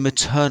 it's a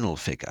maternal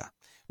figure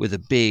with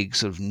a big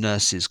sort of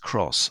nurse's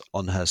cross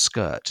on her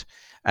skirt.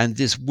 And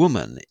this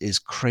woman is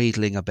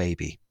cradling a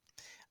baby.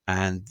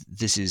 And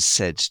this is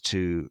said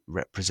to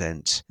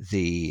represent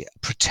the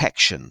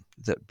protection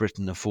that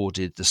Britain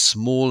afforded the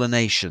smaller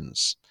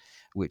nations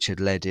which had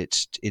led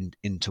it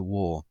into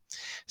war.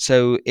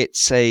 So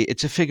it's a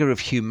figure of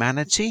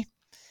humanity,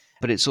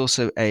 but it's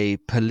also a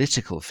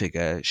political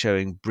figure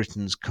showing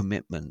Britain's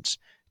commitment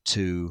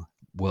to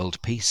world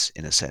peace,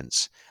 in a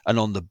sense. And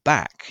on the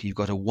back, you've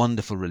got a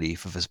wonderful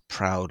relief of a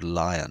proud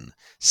lion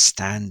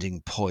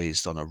standing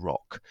poised on a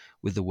rock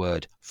with the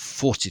word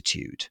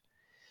fortitude.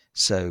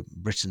 So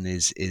Britain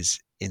is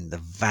in the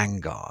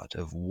vanguard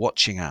of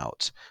watching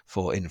out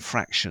for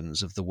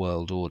infractions of the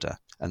world order,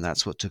 and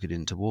that's what took it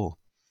into war.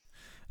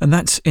 And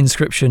that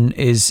inscription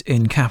is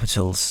in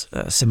capitals,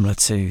 similar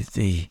to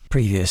the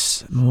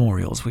previous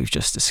memorials we've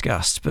just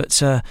discussed.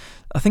 But I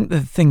think the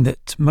thing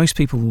that most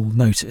people will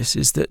notice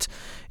is that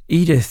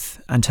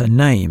Edith and her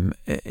name,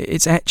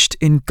 it's etched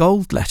in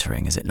gold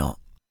lettering, is it not?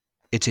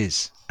 It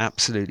is,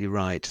 absolutely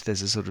right.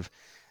 There's a sort of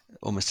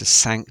almost a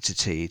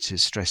sanctity to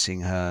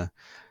stressing her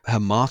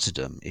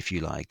martyrdom, if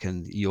you like.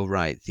 And you're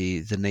right,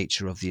 the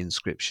nature of the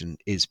inscription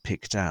is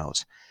picked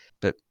out.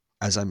 But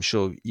as I'm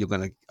sure you're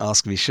going to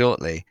ask me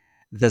shortly,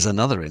 there's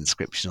another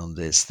inscription on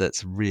this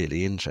that's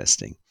really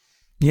interesting.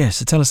 Yes,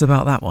 so tell us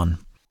about that one.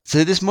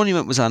 So this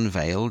monument was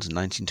unveiled in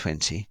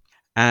 1920,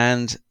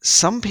 and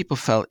some people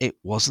felt it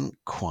wasn't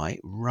quite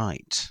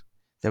right.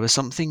 There was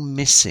something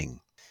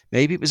missing.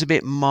 Maybe it was a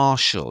bit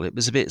martial. It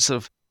was a bit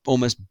sort of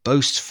almost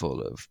boastful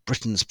of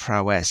Britain's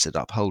prowess at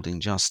upholding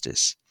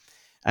justice.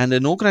 And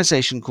an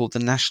organisation called the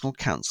National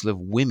Council of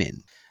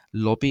Women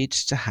lobbied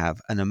to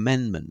have an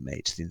amendment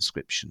made to the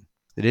inscription.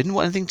 They didn't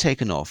want anything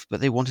taken off,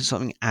 but they wanted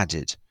something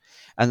added.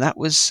 And that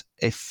was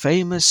a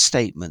famous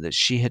statement that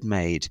she had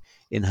made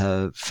in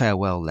her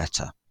farewell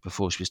letter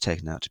before she was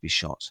taken out to be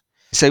shot.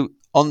 So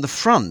on the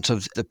front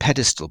of the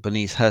pedestal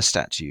beneath her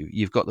statue,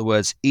 you've got the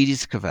words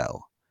Edith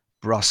Cavell,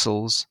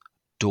 Brussels,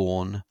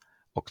 Dawn,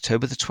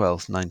 October the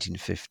 12th,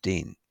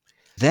 1915.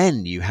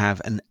 Then you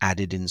have an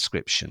added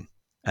inscription.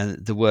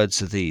 And the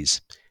words are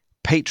these: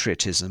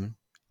 patriotism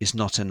is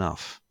not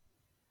enough.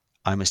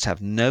 I must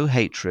have no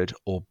hatred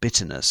or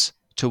bitterness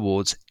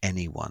towards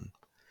anyone.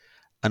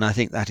 And I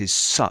think that is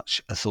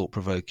such a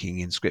thought-provoking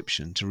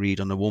inscription to read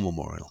on a war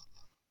memorial.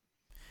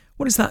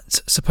 What is that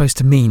supposed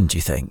to mean, do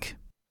you think?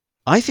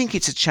 I think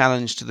it's a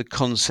challenge to the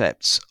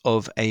concepts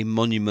of a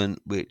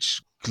monument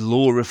which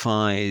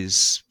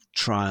glorifies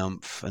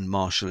triumph and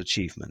martial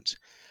achievement.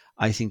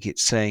 I think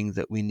it's saying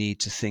that we need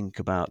to think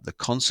about the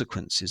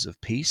consequences of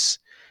peace,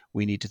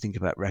 we need to think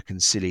about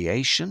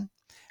reconciliation,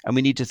 and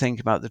we need to think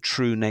about the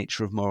true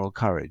nature of moral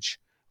courage,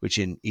 which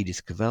in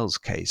Edith Cavell's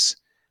case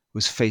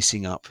was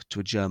facing up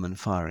to a German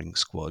firing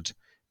squad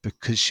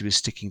because she was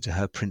sticking to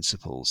her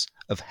principles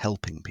of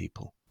helping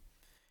people.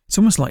 It's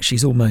almost like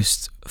she's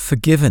almost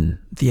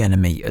forgiven the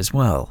enemy as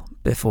well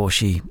before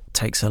she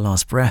takes her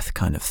last breath,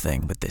 kind of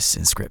thing, with this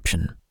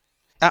inscription.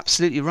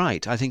 Absolutely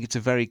right. I think it's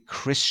a very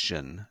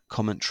Christian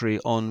commentary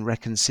on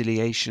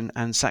reconciliation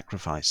and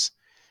sacrifice.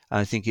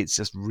 I think it's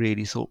just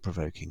really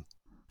thought-provoking.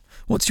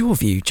 What's your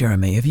view,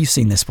 Jeremy? Have you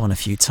seen this one a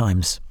few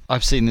times?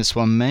 I've seen this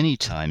one many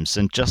times,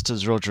 and just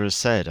as Roger has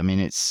said, I mean,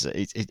 it's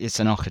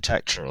an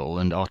architectural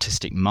and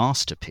artistic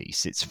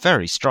masterpiece. It's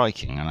very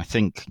striking, and I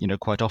think,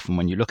 quite often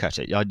when you look at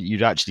it,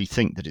 you'd actually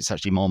think that it's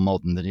actually more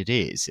modern than it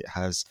is. It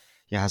has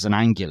an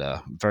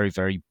angular, very,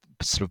 very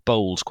sort of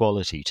bold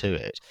quality to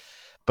it.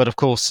 But of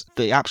course,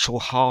 the actual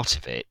heart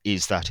of it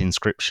is that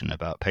inscription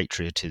about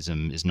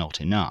patriotism is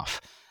not enough.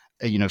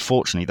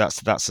 Fortunately, that's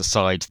the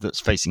side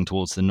that's facing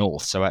towards the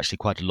north, so actually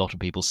quite a lot of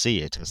people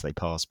see it as they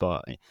pass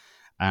by.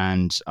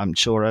 And I'm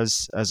sure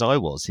as I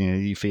was,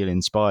 you feel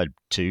inspired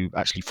to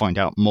actually find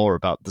out more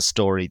about the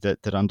story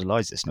that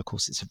underlies this. And of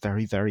course, it's a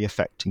very, very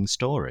affecting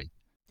story.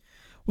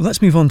 Well,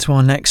 let's move on to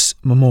our next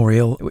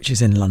memorial, which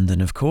is in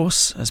London, of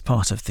course, as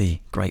part of the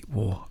Great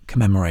War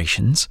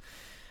commemorations.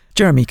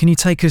 Jeremy, can you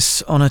take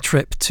us on a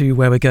trip to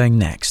where we're going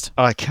next?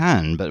 I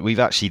can, but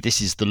this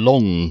is the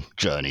longest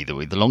journey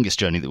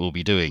that we'll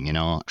be doing in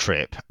our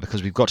trip,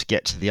 because we've got to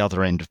get to the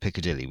other end of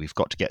Piccadilly. We've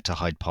got to get to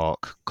Hyde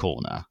Park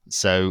Corner.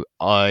 So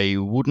I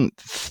wouldn't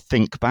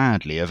think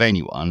badly of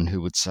anyone who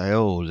would say,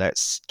 oh,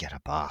 let's get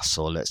a bus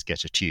or let's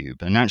get a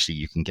tube. And actually,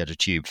 you can get a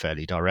tube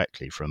fairly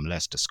directly from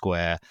Leicester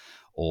Square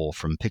or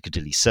from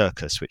Piccadilly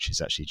Circus, which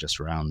is actually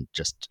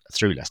just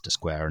through Leicester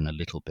Square and a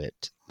little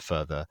bit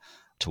further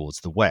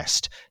towards the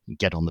west. You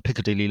get on the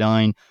Piccadilly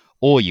line,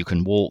 or you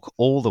can walk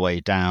all the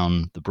way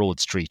down the broad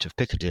street of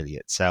Piccadilly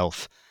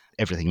itself.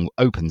 Everything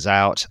opens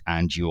out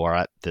and you are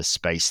at the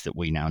space that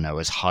we now know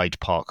as Hyde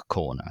Park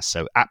Corner.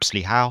 So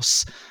Apsley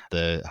House,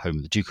 the home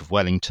of the Duke of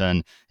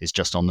Wellington, is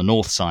just on the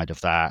north side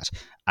of that,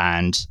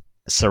 and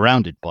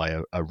surrounded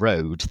by a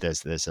road,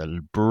 there's a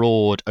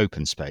broad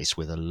open space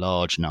with a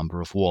large number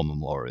of war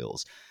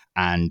memorials.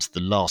 And the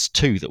last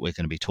two that we're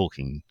going to be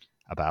talking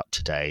about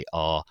today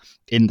are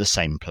in the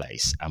same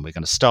place, and we're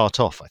going to start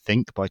off, I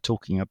think, by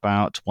talking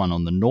about one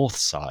on the north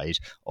side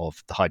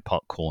of the Hyde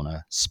Park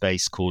Corner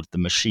space called the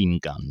Machine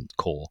Gun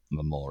Corps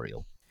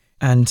Memorial.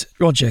 And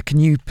Roger, can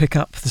you pick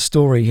up the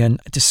story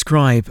and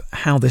describe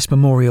how this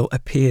memorial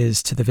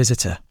appears to the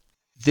visitor?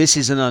 This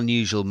is an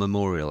unusual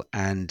memorial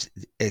and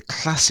a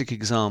classic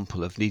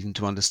example of needing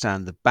to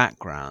understand the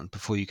background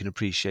before you can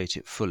appreciate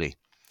it fully.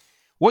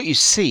 What you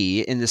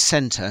see in the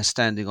centre,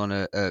 standing on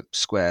a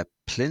square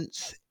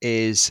plinth,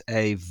 is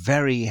a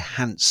very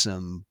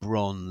handsome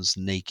bronze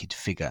naked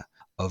figure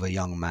of a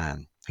young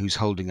man who's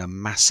holding a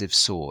massive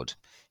sword.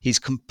 He's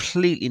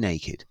completely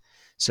naked,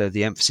 so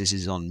the emphasis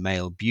is on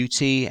male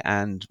beauty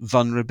and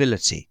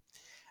vulnerability.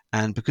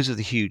 And because of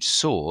the huge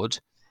sword,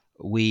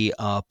 we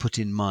are put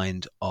in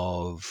mind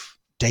of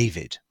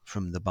David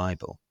from the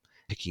Bible,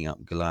 picking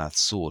up Goliath's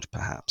sword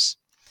perhaps.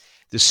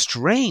 The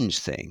strange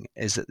thing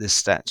is that this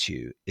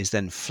statue is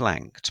then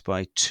flanked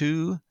by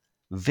two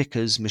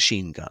Vickers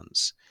machine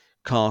guns,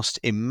 cast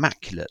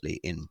immaculately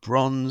in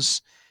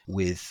bronze,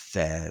 with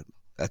their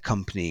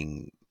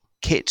accompanying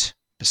kit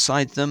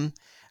beside them,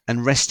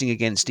 and resting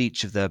against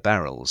each of their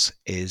barrels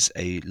is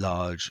a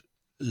large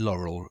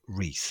laurel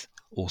wreath,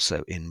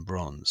 also in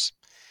bronze.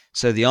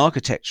 So the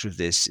architecture of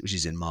this, which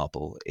is in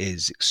marble,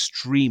 is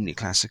extremely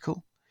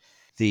classical.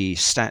 The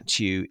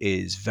statue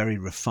is very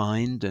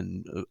refined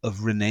and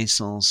of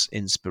Renaissance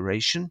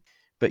inspiration,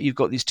 but you've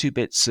got these two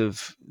bits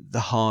of the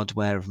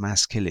hardware of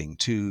mass killing,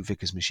 two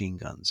Vickers machine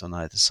guns on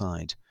either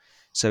side.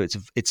 So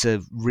it's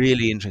a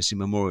really interesting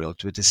memorial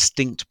to a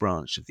distinct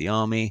branch of the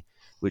army,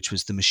 which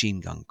was the Machine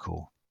Gun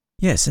Corps.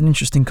 Yes, an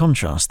interesting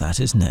contrast that,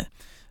 isn't it?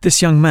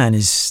 This young man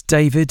is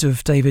David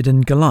of David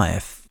and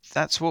Goliath.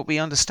 That's what we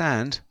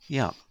understand.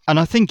 Yeah. And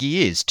I think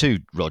he is too,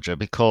 Roger,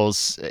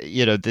 because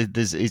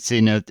it's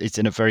in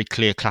a very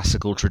clear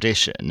classical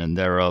tradition, and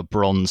there are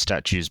bronze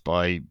statues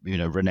by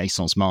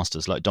Renaissance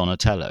masters like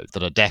Donatello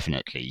that are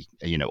definitely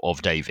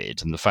of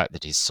David, and the fact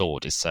that his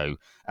sword is so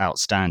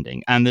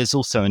outstanding. And there's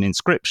also an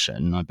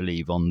inscription, I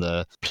believe, on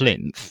the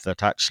plinth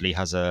that actually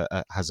has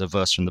a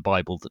verse from the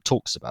Bible that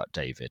talks about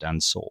David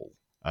and Saul.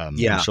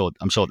 Yeah.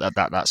 I'm sure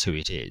that's who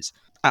it is.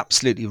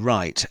 Absolutely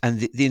right. And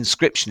the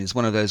inscription is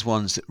one of those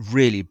ones that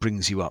really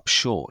brings you up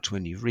short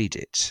when you read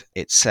it.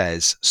 It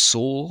says,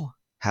 Saul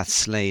hath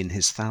slain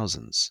his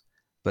thousands,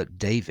 but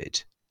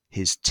David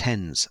his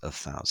tens of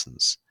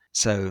thousands.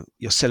 So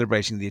you're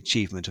celebrating the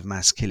achievement of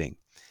mass killing.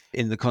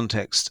 In the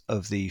context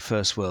of the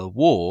First World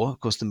War, of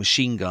course, the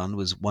machine gun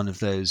was one of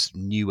those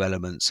new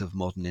elements of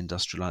modern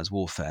industrialized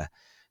warfare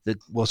that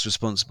was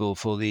responsible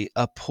for the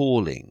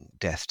appalling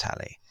death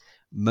tally.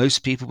 Most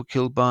people were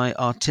killed by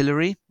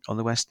artillery on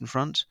the Western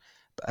Front,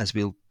 as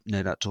we'll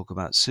no doubt talk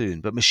about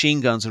soon. But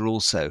machine guns are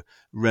also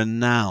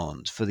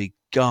renowned for the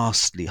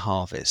ghastly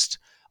harvest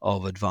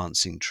of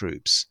advancing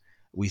troops.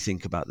 We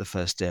think about the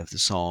first day of the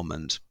Somme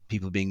and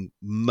people being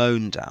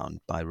mown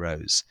down by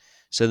rows.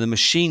 So the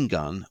machine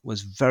gun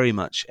was very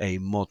much a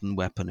modern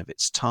weapon of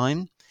its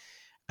time.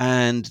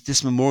 And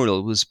this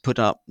memorial was put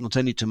up not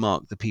only to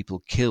mark the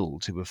people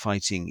killed who were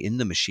fighting in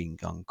the machine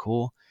gun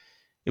corps,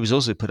 it was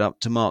also put up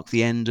to mark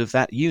the end of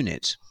that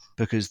unit,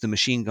 because the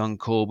machine gun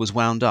corps was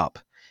wound up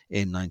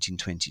in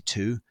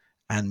 1922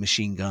 and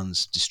machine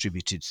guns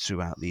distributed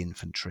throughout the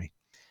infantry.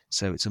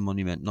 So it's a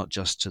monument not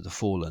just to the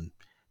fallen,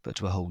 but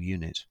to a whole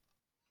unit.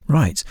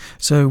 Right.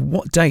 So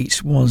what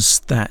date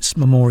was that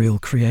memorial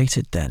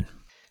created then?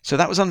 So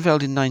that was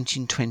unveiled in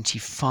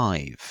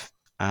 1925,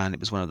 and it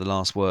was one of the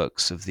last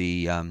works of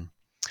the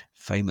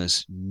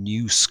famous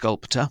new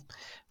sculptor,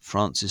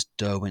 Francis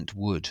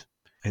Derwent-Wood,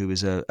 who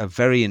was a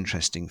very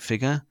interesting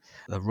figure,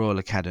 a Royal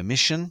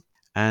Academician,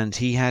 and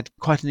he had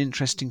quite an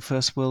interesting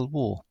First World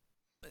War.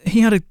 He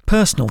had a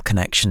personal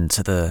connection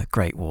to the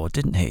Great War,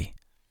 didn't he?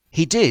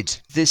 He did.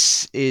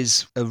 This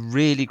is a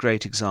really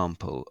great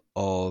example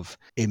of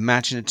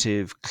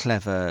imaginative,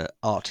 clever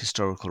art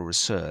historical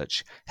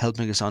research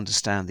helping us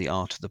understand the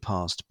art of the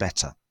past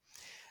better.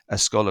 A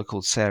scholar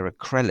called Sarah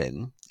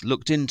Krellin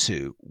looked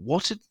into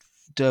what had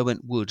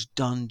Derwent-Wood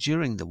done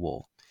during the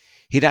war.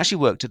 He'd actually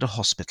worked at a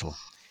hospital.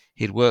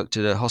 He'd worked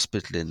at a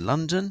hospital in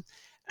London,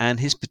 and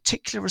his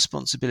particular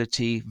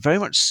responsibility very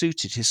much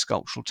suited his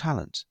sculptural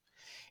talent.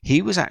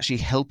 He was actually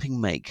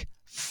helping make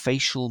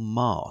facial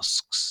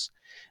masks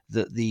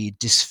that the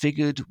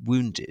disfigured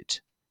wounded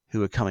who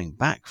were coming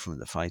back from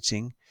the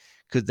fighting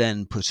could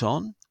then put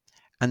on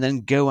and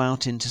then go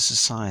out into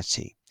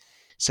society.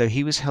 So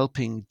he was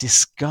helping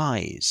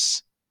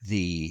disguise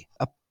the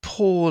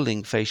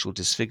appalling facial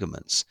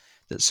disfigurements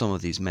that some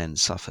of these men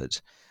suffered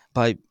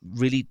by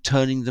really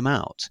turning them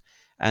out.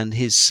 And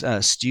his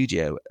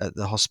studio at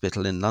the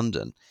hospital in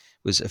London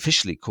was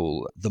officially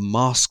called the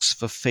Masks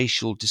for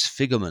Facial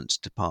Disfigurement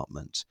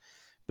Department,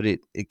 but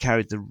it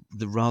carried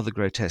the rather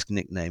grotesque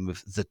nickname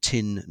of the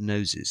Tin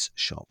Noses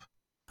Shop.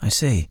 I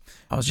see.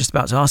 I was just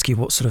about to ask you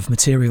what sort of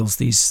materials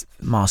these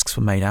masks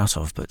were made out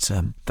of, but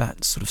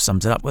that sort of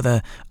sums it up. Were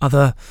there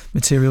other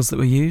materials that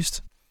were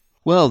used?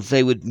 Well,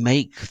 they would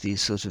make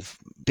these sort of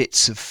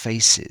bits of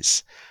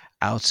faces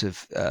out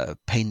of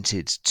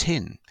painted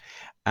tin,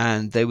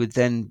 and they would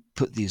then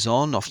put these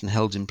on, often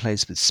held in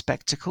place with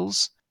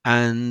spectacles,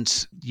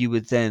 and you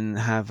would then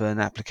have an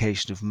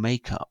application of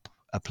makeup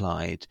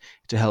applied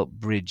to help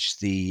bridge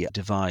the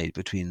divide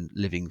between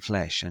living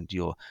flesh and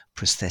your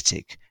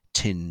prosthetic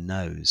tin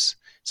nose.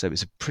 So it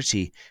was a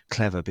pretty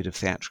clever bit of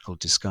theatrical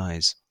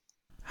disguise.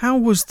 How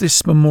was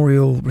this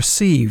memorial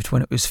received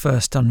when it was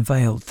first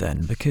unveiled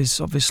then?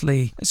 Because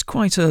obviously there's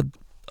quite a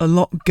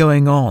lot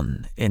going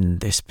on in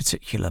this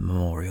particular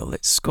memorial.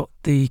 It's got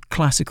the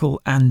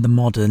classical and the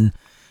modern,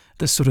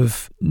 the sort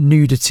of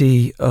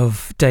nudity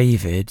of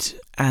David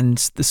and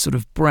the sort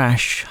of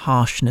brash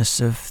harshness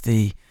of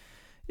the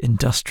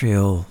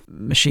industrial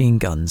machine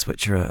guns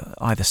which are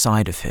either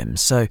side of him.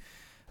 So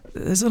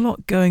there's a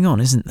lot going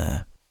on, isn't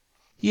there?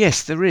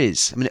 Yes, there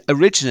is. I mean,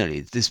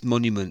 originally this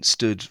monument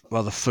stood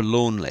rather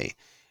forlornly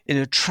in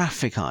a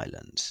traffic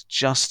island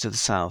just to the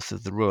south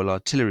of the Royal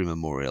Artillery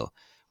Memorial,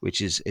 which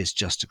is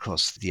just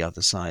across the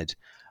other side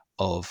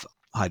of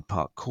Hyde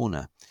Park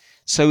Corner.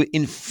 So,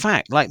 in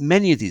fact, like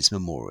many of these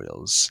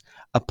memorials,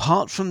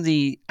 apart from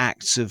the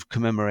acts of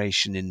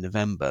commemoration in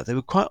November, they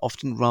were quite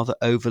often rather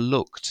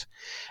overlooked.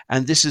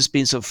 And this has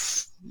been sort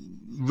of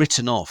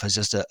written off as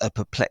just a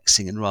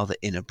perplexing and rather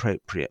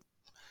inappropriate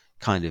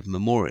kind of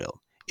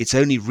memorial. It's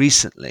only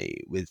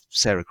recently, with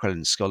Sarah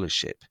Krellin's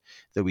scholarship,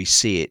 that we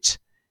see it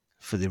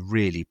for the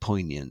really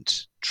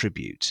poignant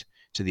tribute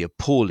to the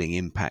appalling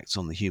impacts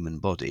on the human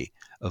body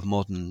of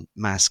modern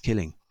mass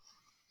killing.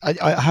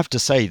 I have to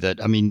say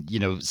that, I mean,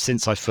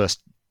 since I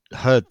first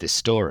heard this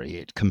story,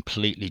 it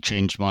completely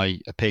changed my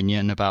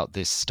opinion about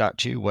this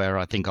statue, where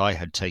I think I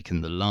had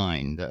taken the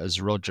line that, as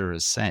Roger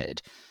has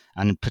said,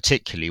 And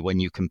particularly when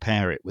you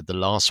compare it with the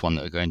last one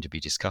that we're going to be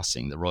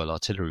discussing, the Royal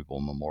Artillery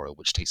War Memorial,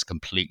 which takes a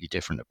completely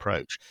different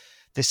approach.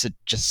 This had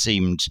just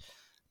seemed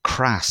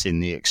crass in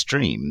the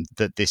extreme,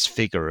 that this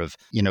figure of,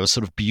 a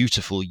sort of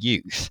beautiful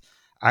youth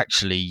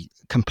actually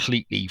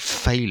completely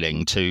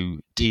failing to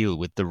deal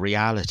with the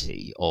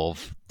reality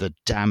of the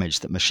damage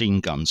that machine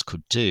guns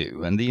could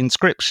do. And the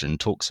inscription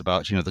talks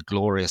about, the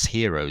glorious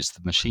heroes of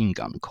the machine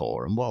gun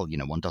corps. And while,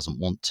 one doesn't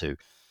want to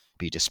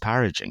be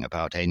disparaging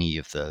about any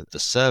of the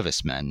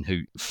servicemen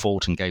who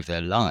fought and gave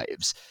their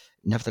lives,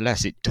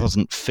 nevertheless, it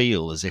doesn't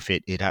feel as if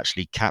it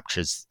actually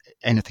captures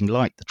anything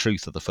like the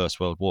truth of the First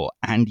World War.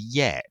 And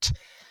yet,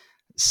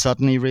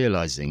 suddenly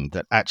realizing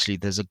that actually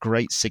there's a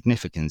great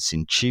significance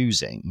in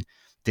choosing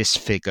this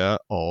figure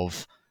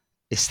of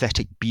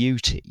aesthetic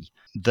beauty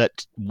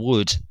that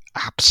Wood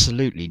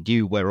absolutely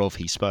knew whereof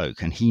he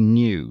spoke, and he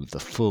knew the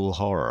full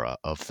horror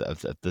of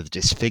the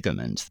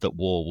disfigurement that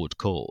war would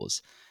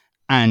cause,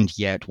 and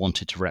yet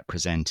wanted to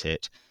represent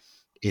it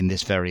in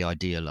this very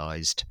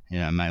idealized,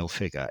 male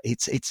figure.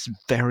 It's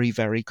very,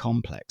 very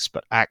complex,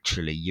 but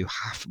actually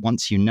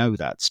once you know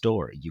that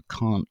story, you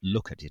can't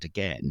look at it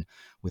again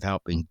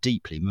without being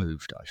deeply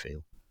moved, I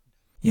feel.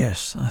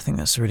 Yes, I think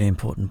that's a really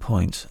important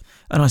point.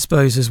 And I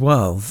suppose as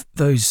well,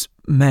 those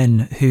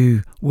men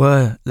who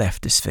were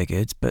left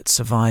disfigured but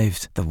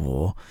survived the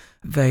war,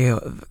 they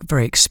are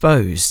very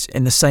exposed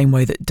in the same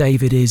way that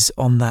David is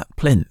on that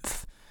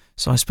plinth.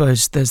 So I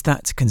suppose there's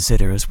that to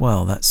consider as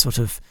well, that sort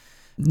of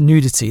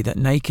nudity, that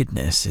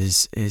nakedness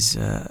is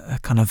a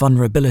kind of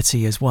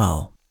vulnerability as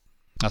well.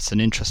 That's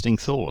an interesting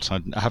thought. I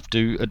have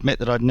to admit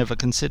that I'd never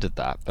considered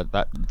that, but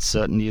that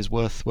certainly is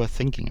worth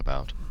thinking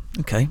about.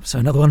 Okay, so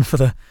another one for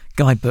the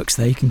guidebooks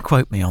there. You can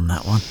quote me on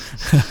that one.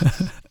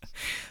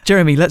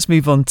 Jeremy, let's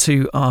move on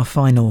to our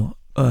final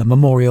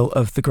memorial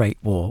of the Great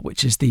War,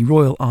 which is the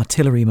Royal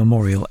Artillery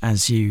Memorial,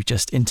 as you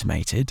just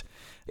intimated.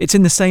 It's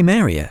in the same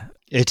area.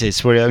 It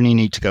is. We only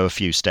need to go a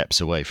few steps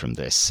away from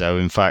this. So,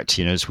 in fact,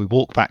 as we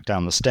walk back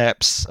down the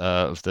steps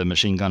of the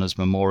Machine Gunners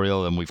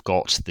Memorial, and we've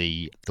got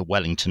the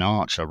Wellington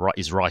Arch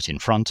is right in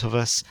front of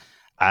us.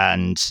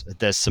 And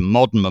there's some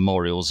modern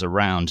memorials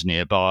around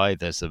nearby.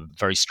 There's a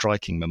very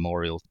striking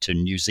memorial to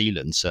New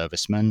Zealand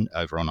servicemen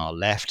over on our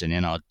left, and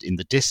in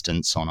the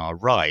distance on our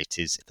right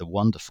is the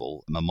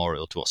wonderful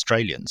memorial to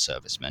Australian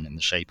servicemen in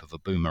the shape of a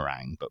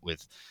boomerang, but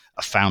with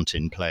a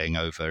fountain playing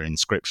over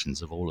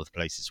inscriptions of all of the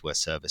places where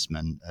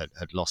servicemen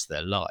had lost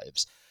their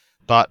lives.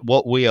 But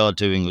what we are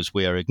doing is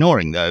we are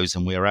ignoring those,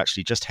 and we are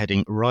actually just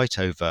heading right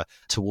over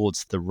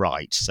towards the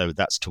right. So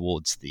that's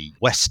towards the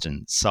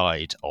western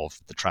side of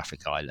the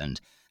traffic island.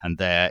 And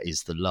there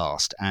is the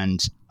last.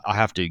 And I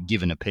have to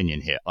give an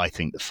opinion here. I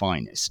think the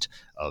finest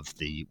of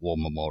the war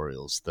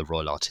memorials, the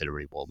Royal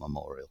Artillery War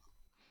Memorial.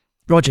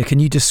 Roger, can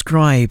you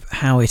describe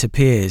how it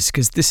appears?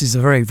 Because this is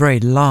a very, very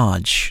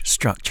large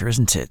structure,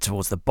 isn't it,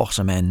 towards the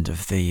bottom end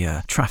of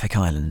the traffic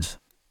island?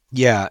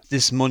 Yeah,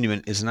 this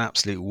monument is an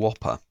absolute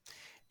whopper.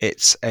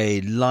 It's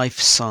a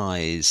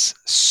life-size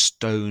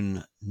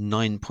stone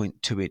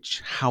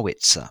 9.2-inch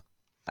howitzer,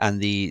 and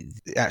the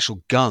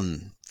actual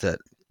gun that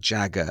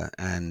Jagger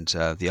and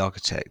the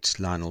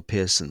architect Lionel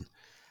Pearson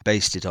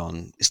based it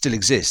on still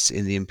exists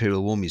in the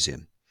Imperial War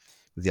Museum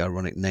with the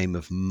ironic name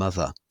of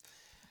Mother.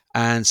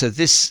 And so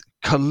this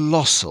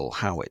colossal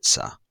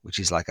howitzer, which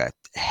is like a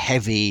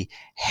heavy,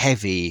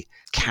 heavy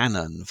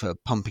cannon for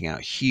pumping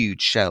out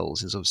huge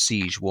shells in sort of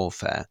siege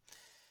warfare,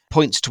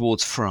 points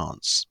towards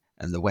France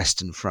and the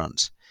Western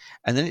Front.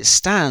 And then it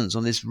stands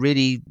on this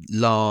really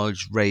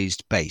large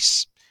raised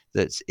base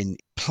that in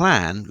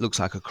plan looks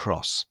like a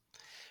cross.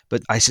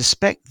 But I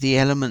suspect the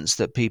elements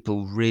that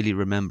people really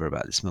remember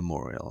about this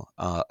memorial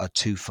are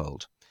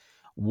twofold.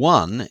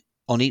 One,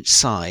 on each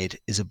side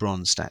is a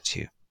bronze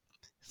statue.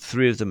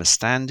 3 of them are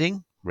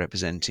standing,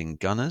 representing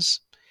gunners,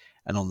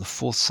 and on the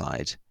 4th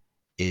side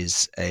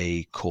is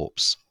a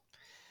corpse.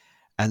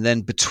 And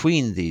then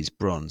between these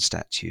bronze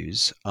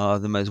statues are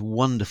the most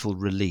wonderful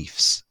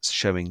reliefs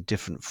showing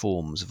different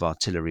forms of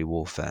artillery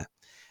warfare.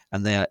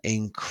 And they are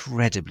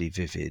incredibly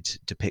vivid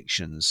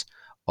depictions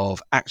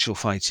of actual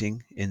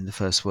fighting in the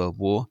First World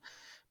War,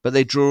 but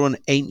they draw on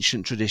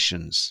ancient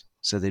traditions.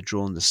 So they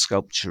draw on the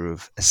sculpture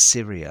of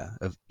Assyria,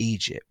 of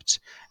Egypt,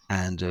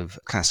 and of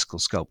classical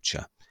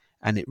sculpture.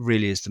 And it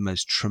really is the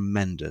most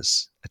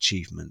tremendous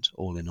achievement,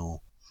 all in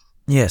all.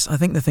 Yes, I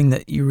think the thing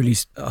that you really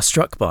are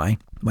struck by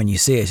when you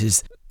see it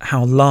is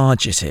how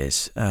large it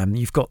is.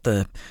 You've got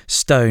the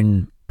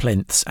stone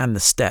plinths and the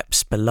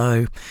steps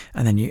below,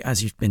 and then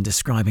as you've been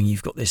describing,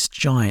 you've got this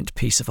giant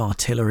piece of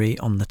artillery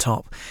on the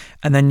top,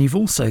 and then you've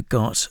also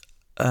got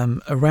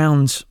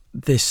around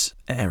this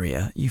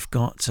area you've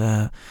got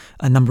a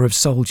number of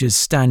soldiers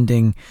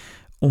standing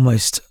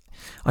almost,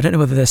 I don't know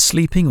whether they're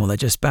sleeping or they're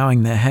just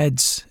bowing their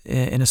heads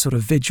in a sort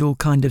of vigil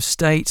kind of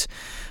state.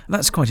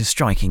 That's quite a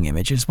striking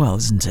image as well,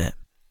 isn't it?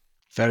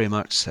 Very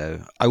much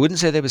so. I wouldn't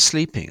say they were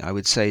sleeping. I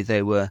would say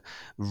they were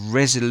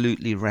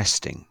resolutely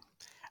resting.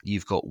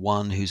 You've got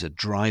one who's a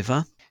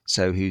driver,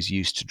 so who's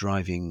used to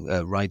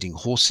riding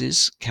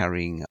horses,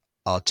 carrying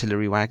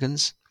artillery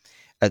wagons.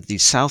 At the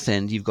south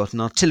end, you've got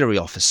an artillery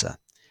officer,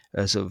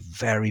 a sort of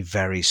very,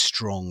 very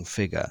strong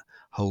figure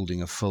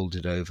holding a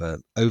folded over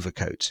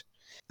overcoat.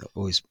 That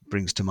always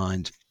brings to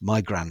mind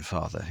my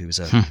grandfather, who was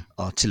an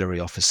artillery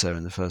officer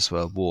in the First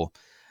World War.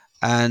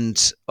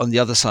 And on the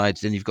other side,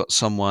 then you've got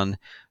someone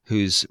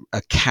who's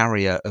a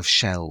carrier of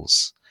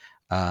shells,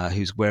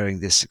 who's wearing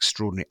this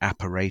extraordinary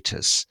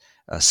apparatus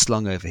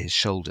slung over his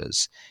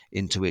shoulders,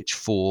 into which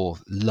 4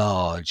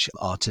 large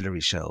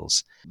artillery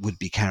shells would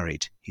be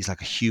carried. He's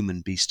like a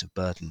human beast of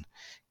burden,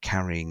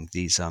 carrying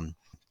these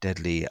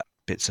deadly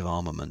bits of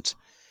armament.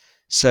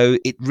 So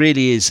it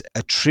really is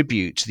a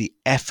tribute to the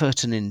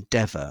effort and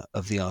endeavour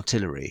of the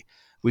artillery,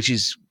 which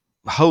is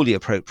wholly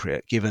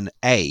appropriate given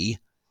A,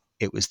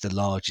 it was the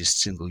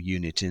largest single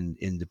unit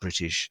in the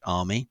British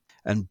Army,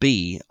 and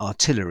B,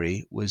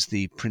 artillery was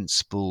the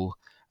principal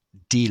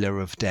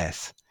dealer of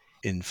death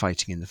in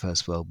fighting in the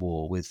First World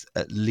War, with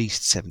at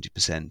least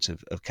 70%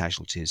 of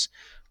casualties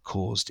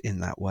caused in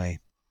that way.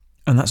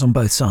 And that's on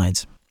both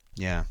sides.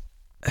 Yeah.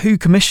 Who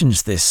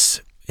commissions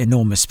this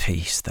enormous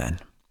piece then?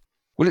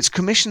 Well, it's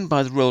commissioned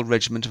by the Royal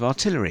Regiment of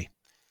Artillery.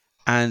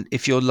 And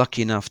if you're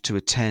lucky enough to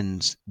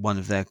attend one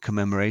of their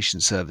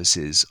commemoration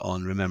services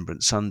on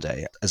Remembrance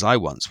Sunday, as I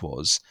once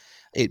was,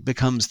 it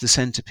becomes the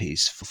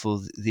centrepiece for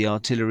the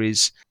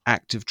artillery's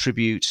act of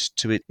tribute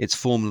to its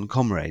fallen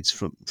comrades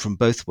from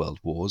both world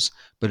wars,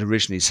 but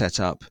originally set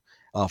up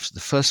after the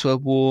First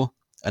World War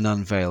and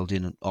unveiled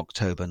in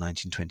October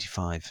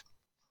 1925.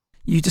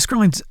 You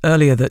described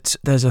earlier that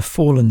there's a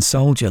fallen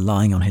soldier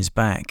lying on his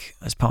back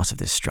as part of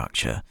this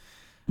structure.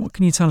 What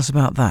can you tell us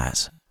about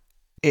that?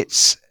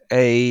 It's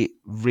a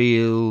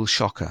real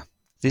shocker.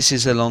 This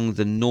is along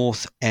the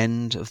north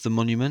end of the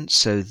monument,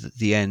 so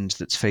the end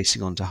that's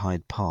facing onto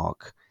Hyde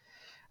Park.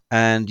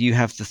 And you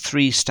have the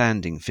 3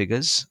 standing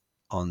figures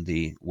on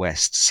the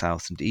west,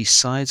 south and east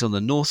sides. On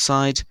the north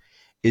side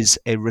is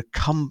a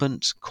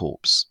recumbent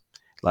corpse,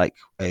 like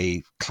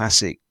a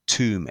classic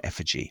tomb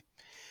effigy.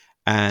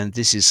 And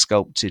this is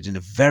sculpted in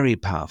a very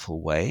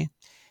powerful way.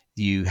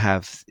 You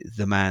have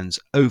the man's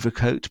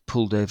overcoat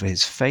pulled over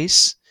his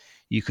face.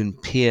 You can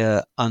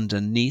peer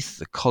underneath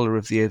the collar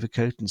of the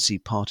overcoat and see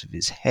part of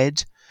his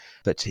head,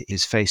 but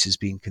his face is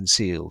being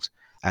concealed,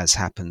 as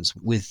happens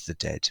with the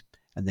dead.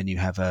 And then you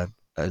have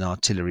an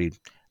artillery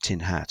tin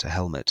hat, a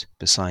helmet,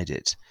 beside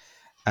it.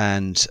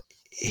 And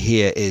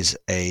here is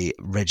a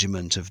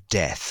regiment of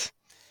death.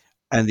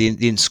 And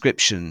the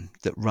inscription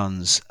that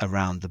runs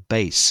around the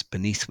base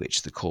beneath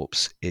which the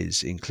corpse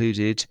is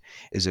included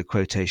is a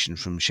quotation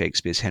from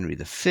Shakespeare's Henry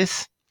V.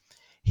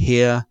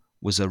 Here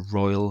was a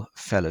royal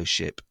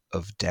fellowship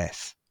of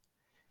death.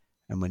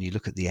 And when you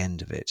look at the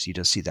end of it, you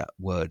just see that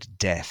word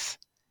death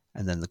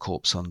and then the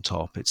corpse on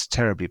top. It's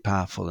terribly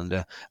powerful and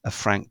a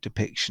frank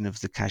depiction of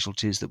the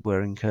casualties that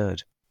were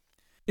incurred.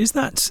 Is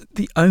that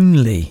the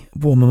only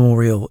war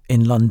memorial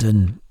in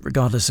London,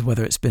 regardless of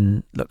whether it's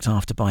been looked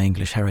after by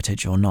English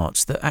Heritage or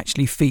not, that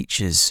actually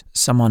features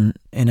someone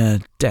in a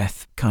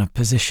death kind of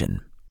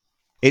position?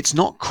 It's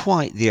not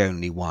quite the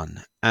only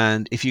one.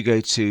 And if you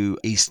go to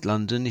East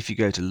London, if you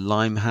go to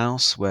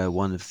Limehouse, where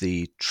one of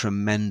the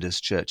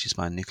tremendous churches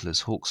by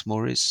Nicholas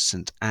Hawksmoor is,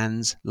 St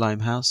Anne's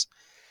Limehouse,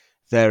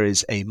 there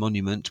is a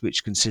monument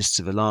which consists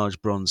of a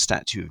large bronze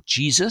statue of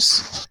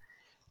Jesus.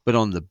 But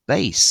on the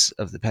base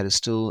of the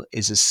pedestal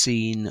is a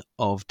scene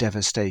of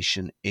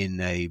devastation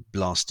in a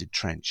blasted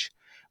trench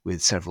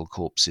with several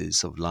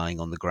corpses lying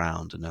on the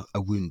ground and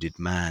a wounded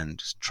man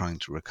just trying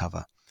to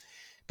recover.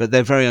 But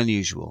they're very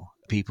unusual.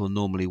 People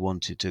normally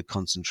wanted to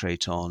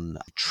concentrate on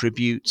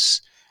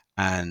tributes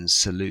and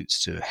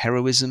salutes to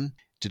heroism.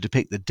 To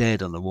depict the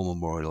dead on the war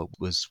memorial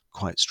was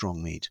quite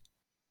strong meat.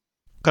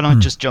 Can I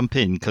just jump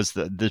in? Because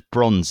the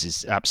bronze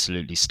is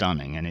absolutely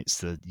stunning, and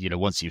it's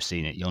once you've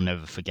seen it, you'll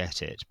never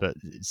forget it. But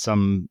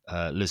some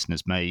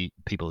listeners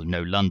people who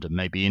know London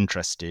may be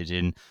interested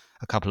in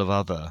a couple of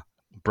other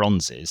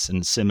bronzes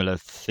and similar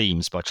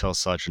themes by Charles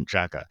Sergeant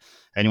Jagger.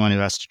 Anyone who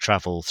has to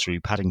travel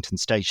through Paddington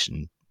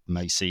Station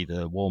may see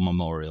the war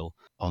memorial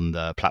on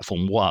the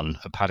platform 1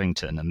 at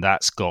Paddington, and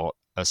that's got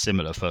a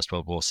similar First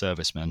World War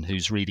serviceman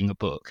who's reading a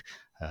book.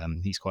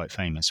 He's quite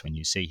famous when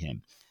you see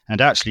him. And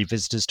actually,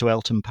 visitors to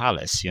Eltham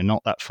Palace, you're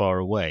not that far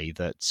away,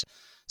 that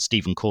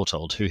Stephen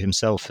Courtauld, who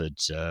himself had,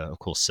 of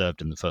course,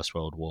 served in the First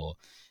World War,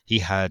 he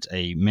had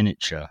a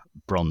miniature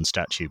bronze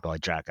statue by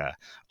Jagger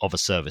of a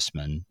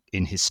serviceman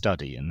in his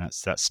study, and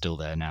that's still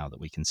there now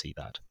that we can see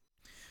that.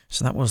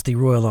 So that was the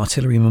Royal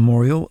Artillery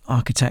Memorial.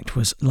 Architect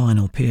was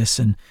Lionel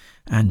Pearson,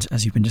 and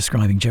as you've been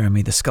describing,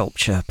 Jeremy, the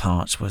sculpture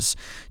part was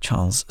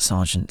Charles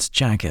Sergeant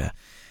Jagger.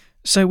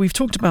 So we've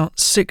talked about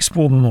 6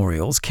 war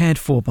memorials cared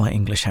for by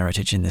English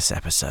Heritage in this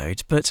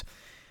episode, but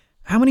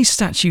how many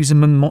statues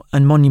and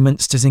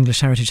monuments does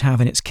English Heritage have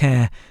in its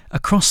care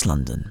across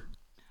London?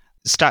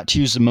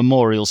 Statues and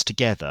memorials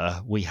together,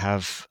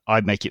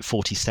 I make it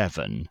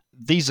 47.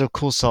 these, of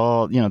course,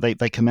 are,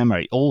 they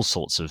commemorate all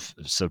sorts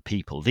of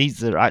people.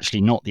 These are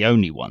actually not the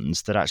only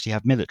ones that actually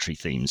have military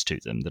themes to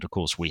them. That, of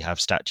course, we have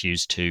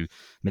statues to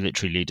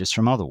military leaders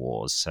from other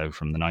wars. So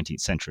from the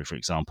 19th century, for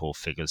example,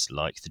 figures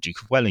like the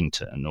Duke of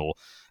Wellington or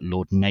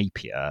Lord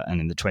Napier. And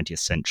in the 20th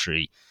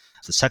century,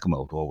 the Second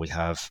World War, we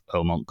have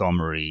Earl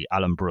Montgomery,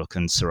 Alan Brooke,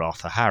 and Sir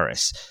Arthur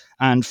Harris.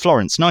 And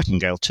Florence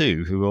Nightingale,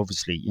 too, who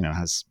obviously,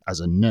 has,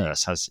 as a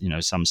nurse, has,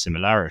 some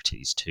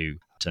similarities to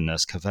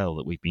Nurse Cavell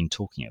that we've been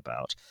talking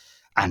about.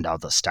 And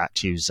other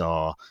statues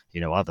are,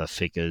 other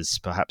figures,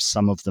 perhaps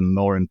some of them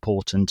more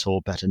important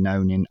or better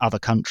known in other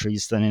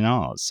countries than in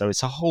ours. So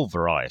it's a whole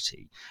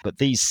variety. But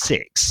these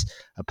 6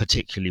 are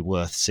particularly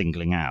worth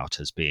singling out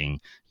as being,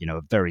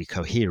 a very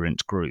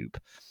coherent group.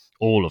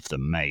 All of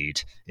them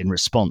made in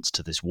response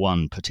to this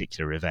one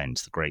particular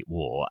event, the Great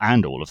War,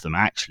 and all of them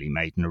actually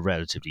made in a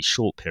relatively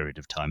short period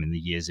of time in the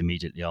years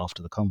immediately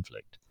after the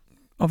conflict.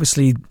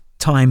 Obviously,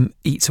 time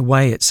eats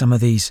away at some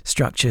of these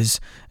structures.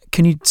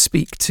 Can you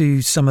speak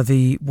to some of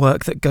the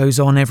work that goes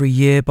on every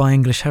year by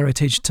English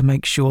Heritage to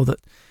make sure that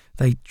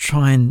they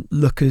try and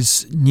look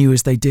as new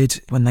as they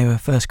did when they were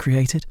first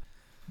created?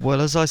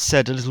 Well, as I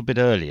said a little bit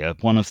earlier,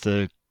 one of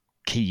the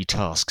key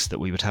tasks that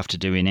we would have to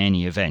do in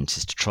any event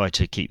is to try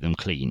to keep them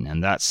clean.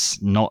 And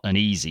that's not an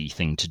easy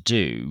thing to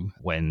do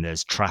when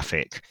there's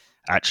traffic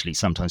actually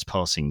sometimes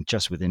passing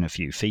just within a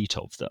few feet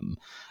of them.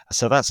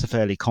 So that's a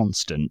fairly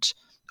constant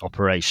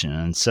operation.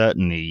 And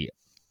certainly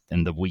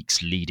in the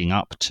weeks leading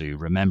up to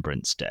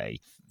Remembrance Day,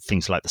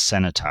 things like the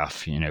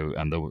cenotaph,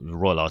 and the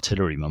Royal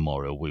Artillery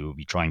Memorial, we will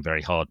be trying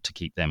very hard to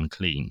keep them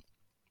clean.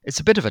 It's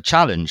a bit of a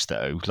challenge,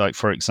 though. Like,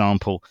 for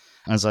example,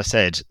 as I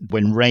said,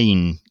 when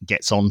rain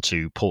gets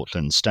onto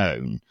Portland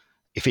stone,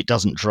 if it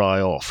doesn't dry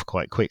off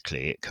quite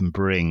quickly, it can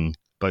bring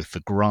both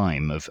the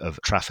grime of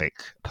traffic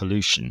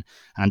pollution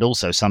and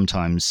also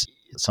sometimes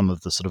some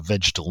of the sort of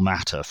vegetal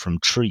matter from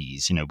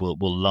trees,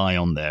 will lie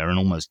on there and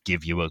almost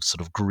give you a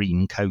sort of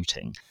green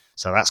coating.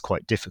 So that's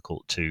quite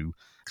difficult to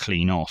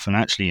clean off. And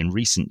actually, in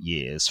recent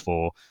years,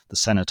 for the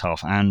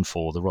cenotaph and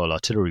for the Royal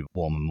Artillery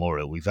War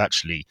Memorial, we've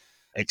actually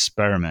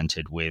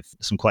experimented with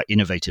some quite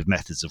innovative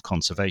methods of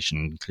conservation,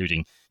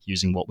 including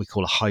using what we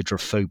call a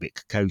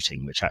hydrophobic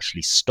coating, which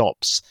actually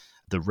stops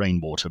the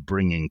rainwater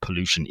bringing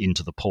pollution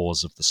into the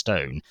pores of the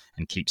stone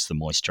and keeps the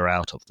moisture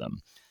out of them.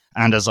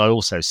 And as I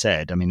also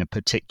said, a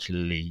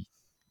particularly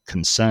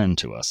concern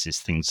to us is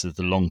things of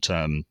the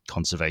long-term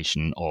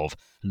conservation of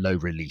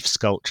low-relief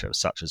sculpture,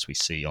 such as we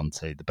see on,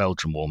 say, the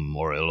Belgian War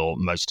Memorial, or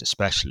most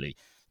especially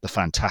the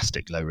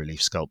fantastic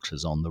low-relief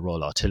sculptures on the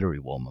Royal Artillery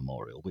War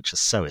Memorial, which are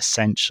so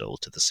essential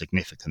to the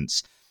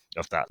significance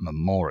of that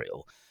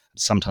memorial.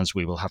 Sometimes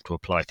we will have to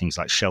apply things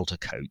like shelter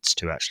coats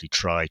to actually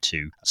try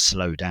to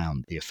slow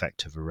down the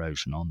effect of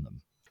erosion on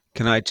them.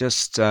 Can I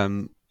just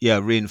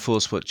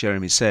reinforce what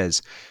Jeremy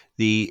says?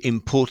 The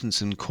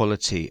importance and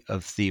quality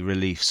of the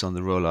reliefs on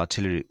the Royal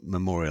Artillery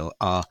Memorial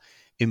are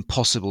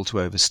impossible to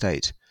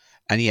overstate.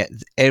 And yet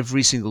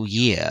every single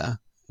year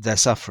they're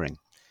suffering.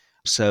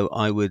 So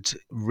I would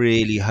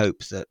really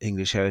hope that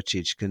English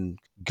Heritage can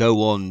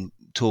go on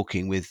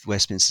talking with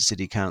Westminster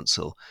City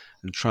Council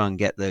and try and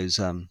get those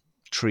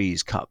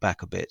trees cut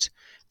back a bit,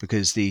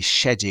 because the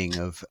shedding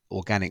of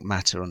organic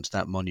matter onto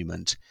that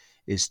monument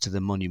is to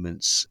the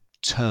monument's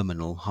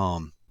terminal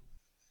harm.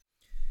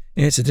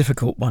 It's a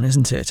difficult one,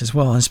 isn't it, as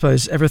well? I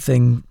suppose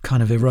everything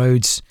kind of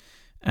erodes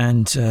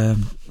and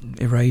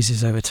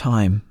erases over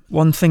time.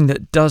 One thing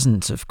that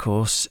doesn't, of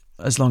course,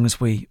 as long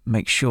as we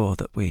make sure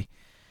that we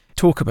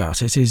talk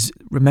about it, is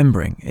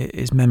remembering, it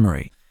is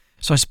memory.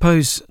 So I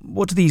suppose,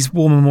 what do these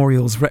war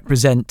memorials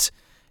represent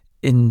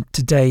in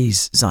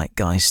today's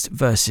zeitgeist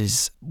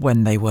versus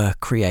when they were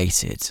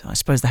created? I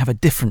suppose they have a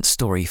different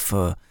story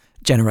for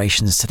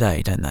generations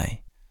today, don't they?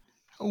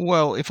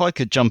 Well, if I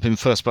could jump in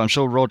first, but I'm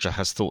sure Roger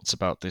has thoughts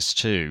about this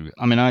too.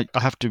 I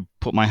have to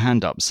put my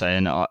hand up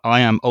saying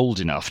I am old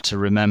enough to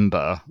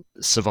remember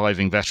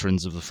surviving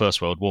veterans of the First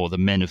World War, the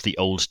men of the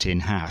old tin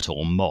hat,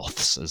 or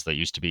moths, as they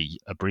used to be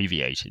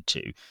abbreviated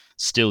to,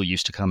 still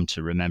used to come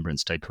to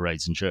Remembrance Day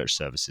parades and church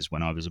services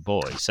when I was a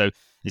boy. So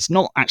it's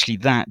not actually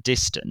that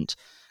distant.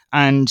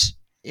 And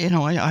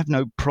I have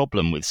no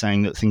problem with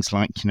saying that things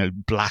like,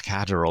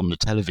 Blackadder on the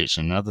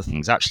television and other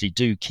things actually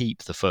do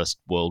keep the First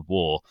World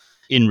War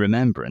in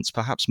remembrance,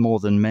 perhaps more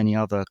than many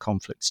other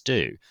conflicts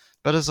do.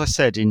 But as I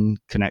said in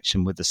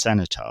connection with the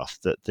cenotaph,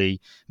 that the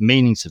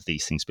meanings of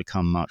these things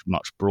become much,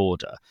 much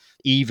broader,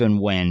 even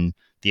when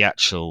the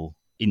actual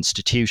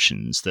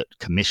institutions that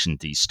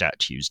commissioned these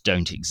statues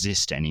don't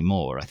exist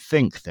anymore. I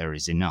think there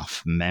is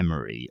enough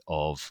memory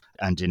of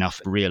and enough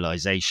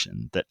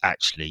realization that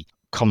actually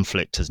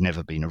conflict has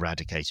never been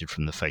eradicated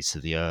from the face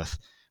of the earth.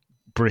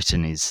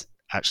 Britain is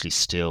actually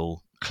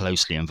still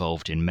closely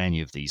involved in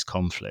many of these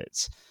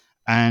conflicts.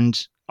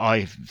 And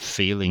I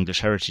feel,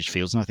 English Heritage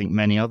feels, and I think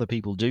many other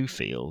people do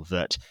feel,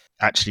 that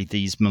actually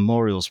these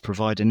memorials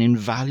provide an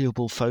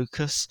invaluable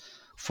focus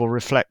for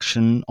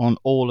reflection on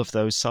all of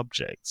those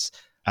subjects,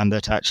 and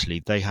that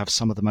actually they have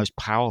some of the most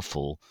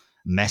powerful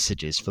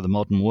messages for the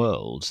modern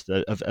world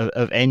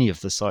of any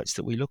of the sites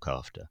that we look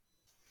after.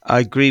 I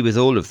agree with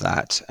all of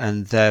that,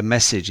 and their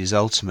message is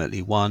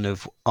ultimately one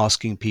of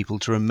asking people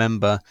to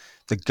remember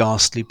the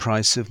ghastly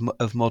price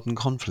of modern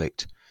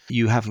conflict.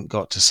 You haven't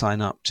got to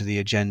sign up to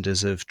the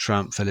agendas of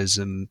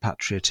triumphalism,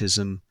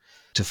 patriotism,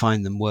 to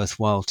find them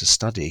worthwhile to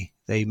study.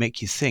 They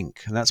make you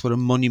think, and that's what a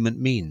monument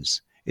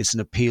means. It's an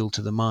appeal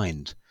to the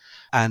mind.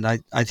 And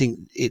I think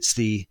it's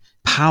the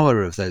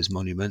power of those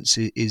monuments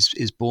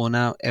is borne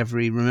out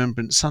every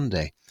Remembrance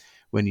Sunday,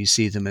 when you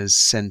see them as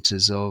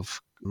centres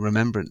of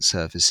remembrance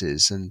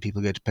services and people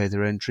go to pay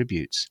their own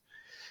tributes.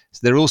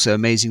 They're also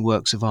amazing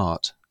works of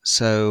art.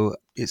 So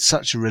it's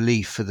such a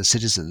relief for the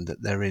citizen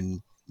that they're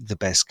in the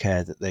best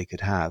care that they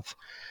could have.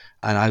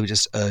 And I would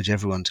just urge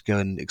everyone to go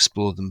and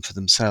explore them for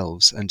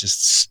themselves and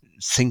just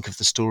think of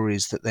the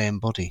stories that they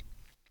embody.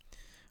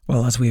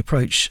 Well, as we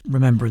approach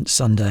Remembrance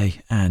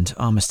Sunday and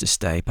Armistice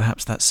Day,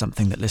 perhaps that's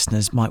something that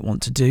listeners might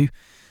want to do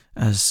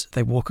as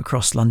they walk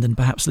across London,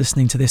 perhaps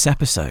listening to this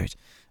episode,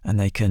 and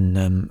they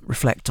can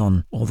reflect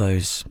on all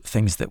those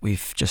things that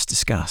we've just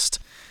discussed.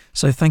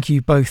 So thank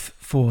you both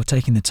for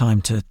taking the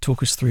time to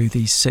talk us through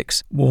these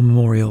 6 war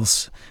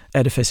memorials,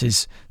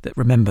 edifices that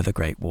remember the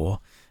Great War,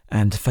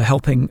 and for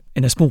helping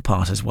in a small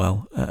part as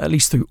well, at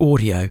least through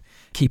audio,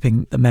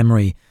 keeping the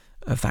memory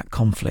of that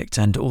conflict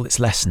and all its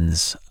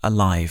lessons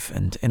alive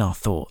and in our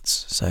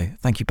thoughts. So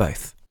thank you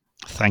both.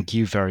 Thank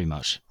you very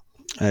much.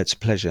 It's a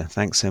pleasure.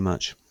 Thanks so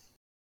much.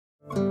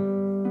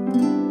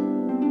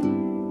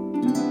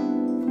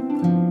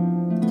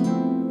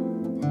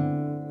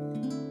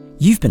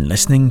 You've been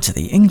listening to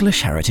the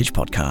English Heritage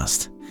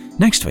Podcast.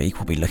 Next week,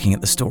 we'll be looking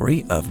at the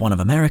story of one of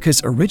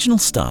America's original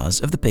stars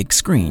of the big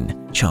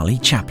screen, Charlie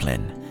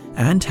Chaplin,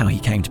 and how he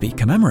came to be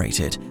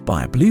commemorated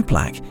by a blue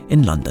plaque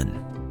in London.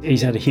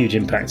 He's had a huge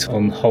impact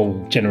on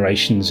whole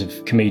generations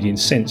of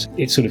comedians since.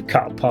 It sort of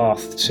cut a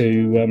path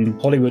to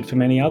Hollywood for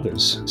many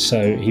others.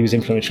 So he was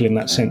influential in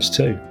that sense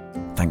too.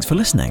 Thanks for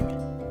listening.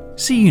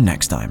 See you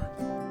next time.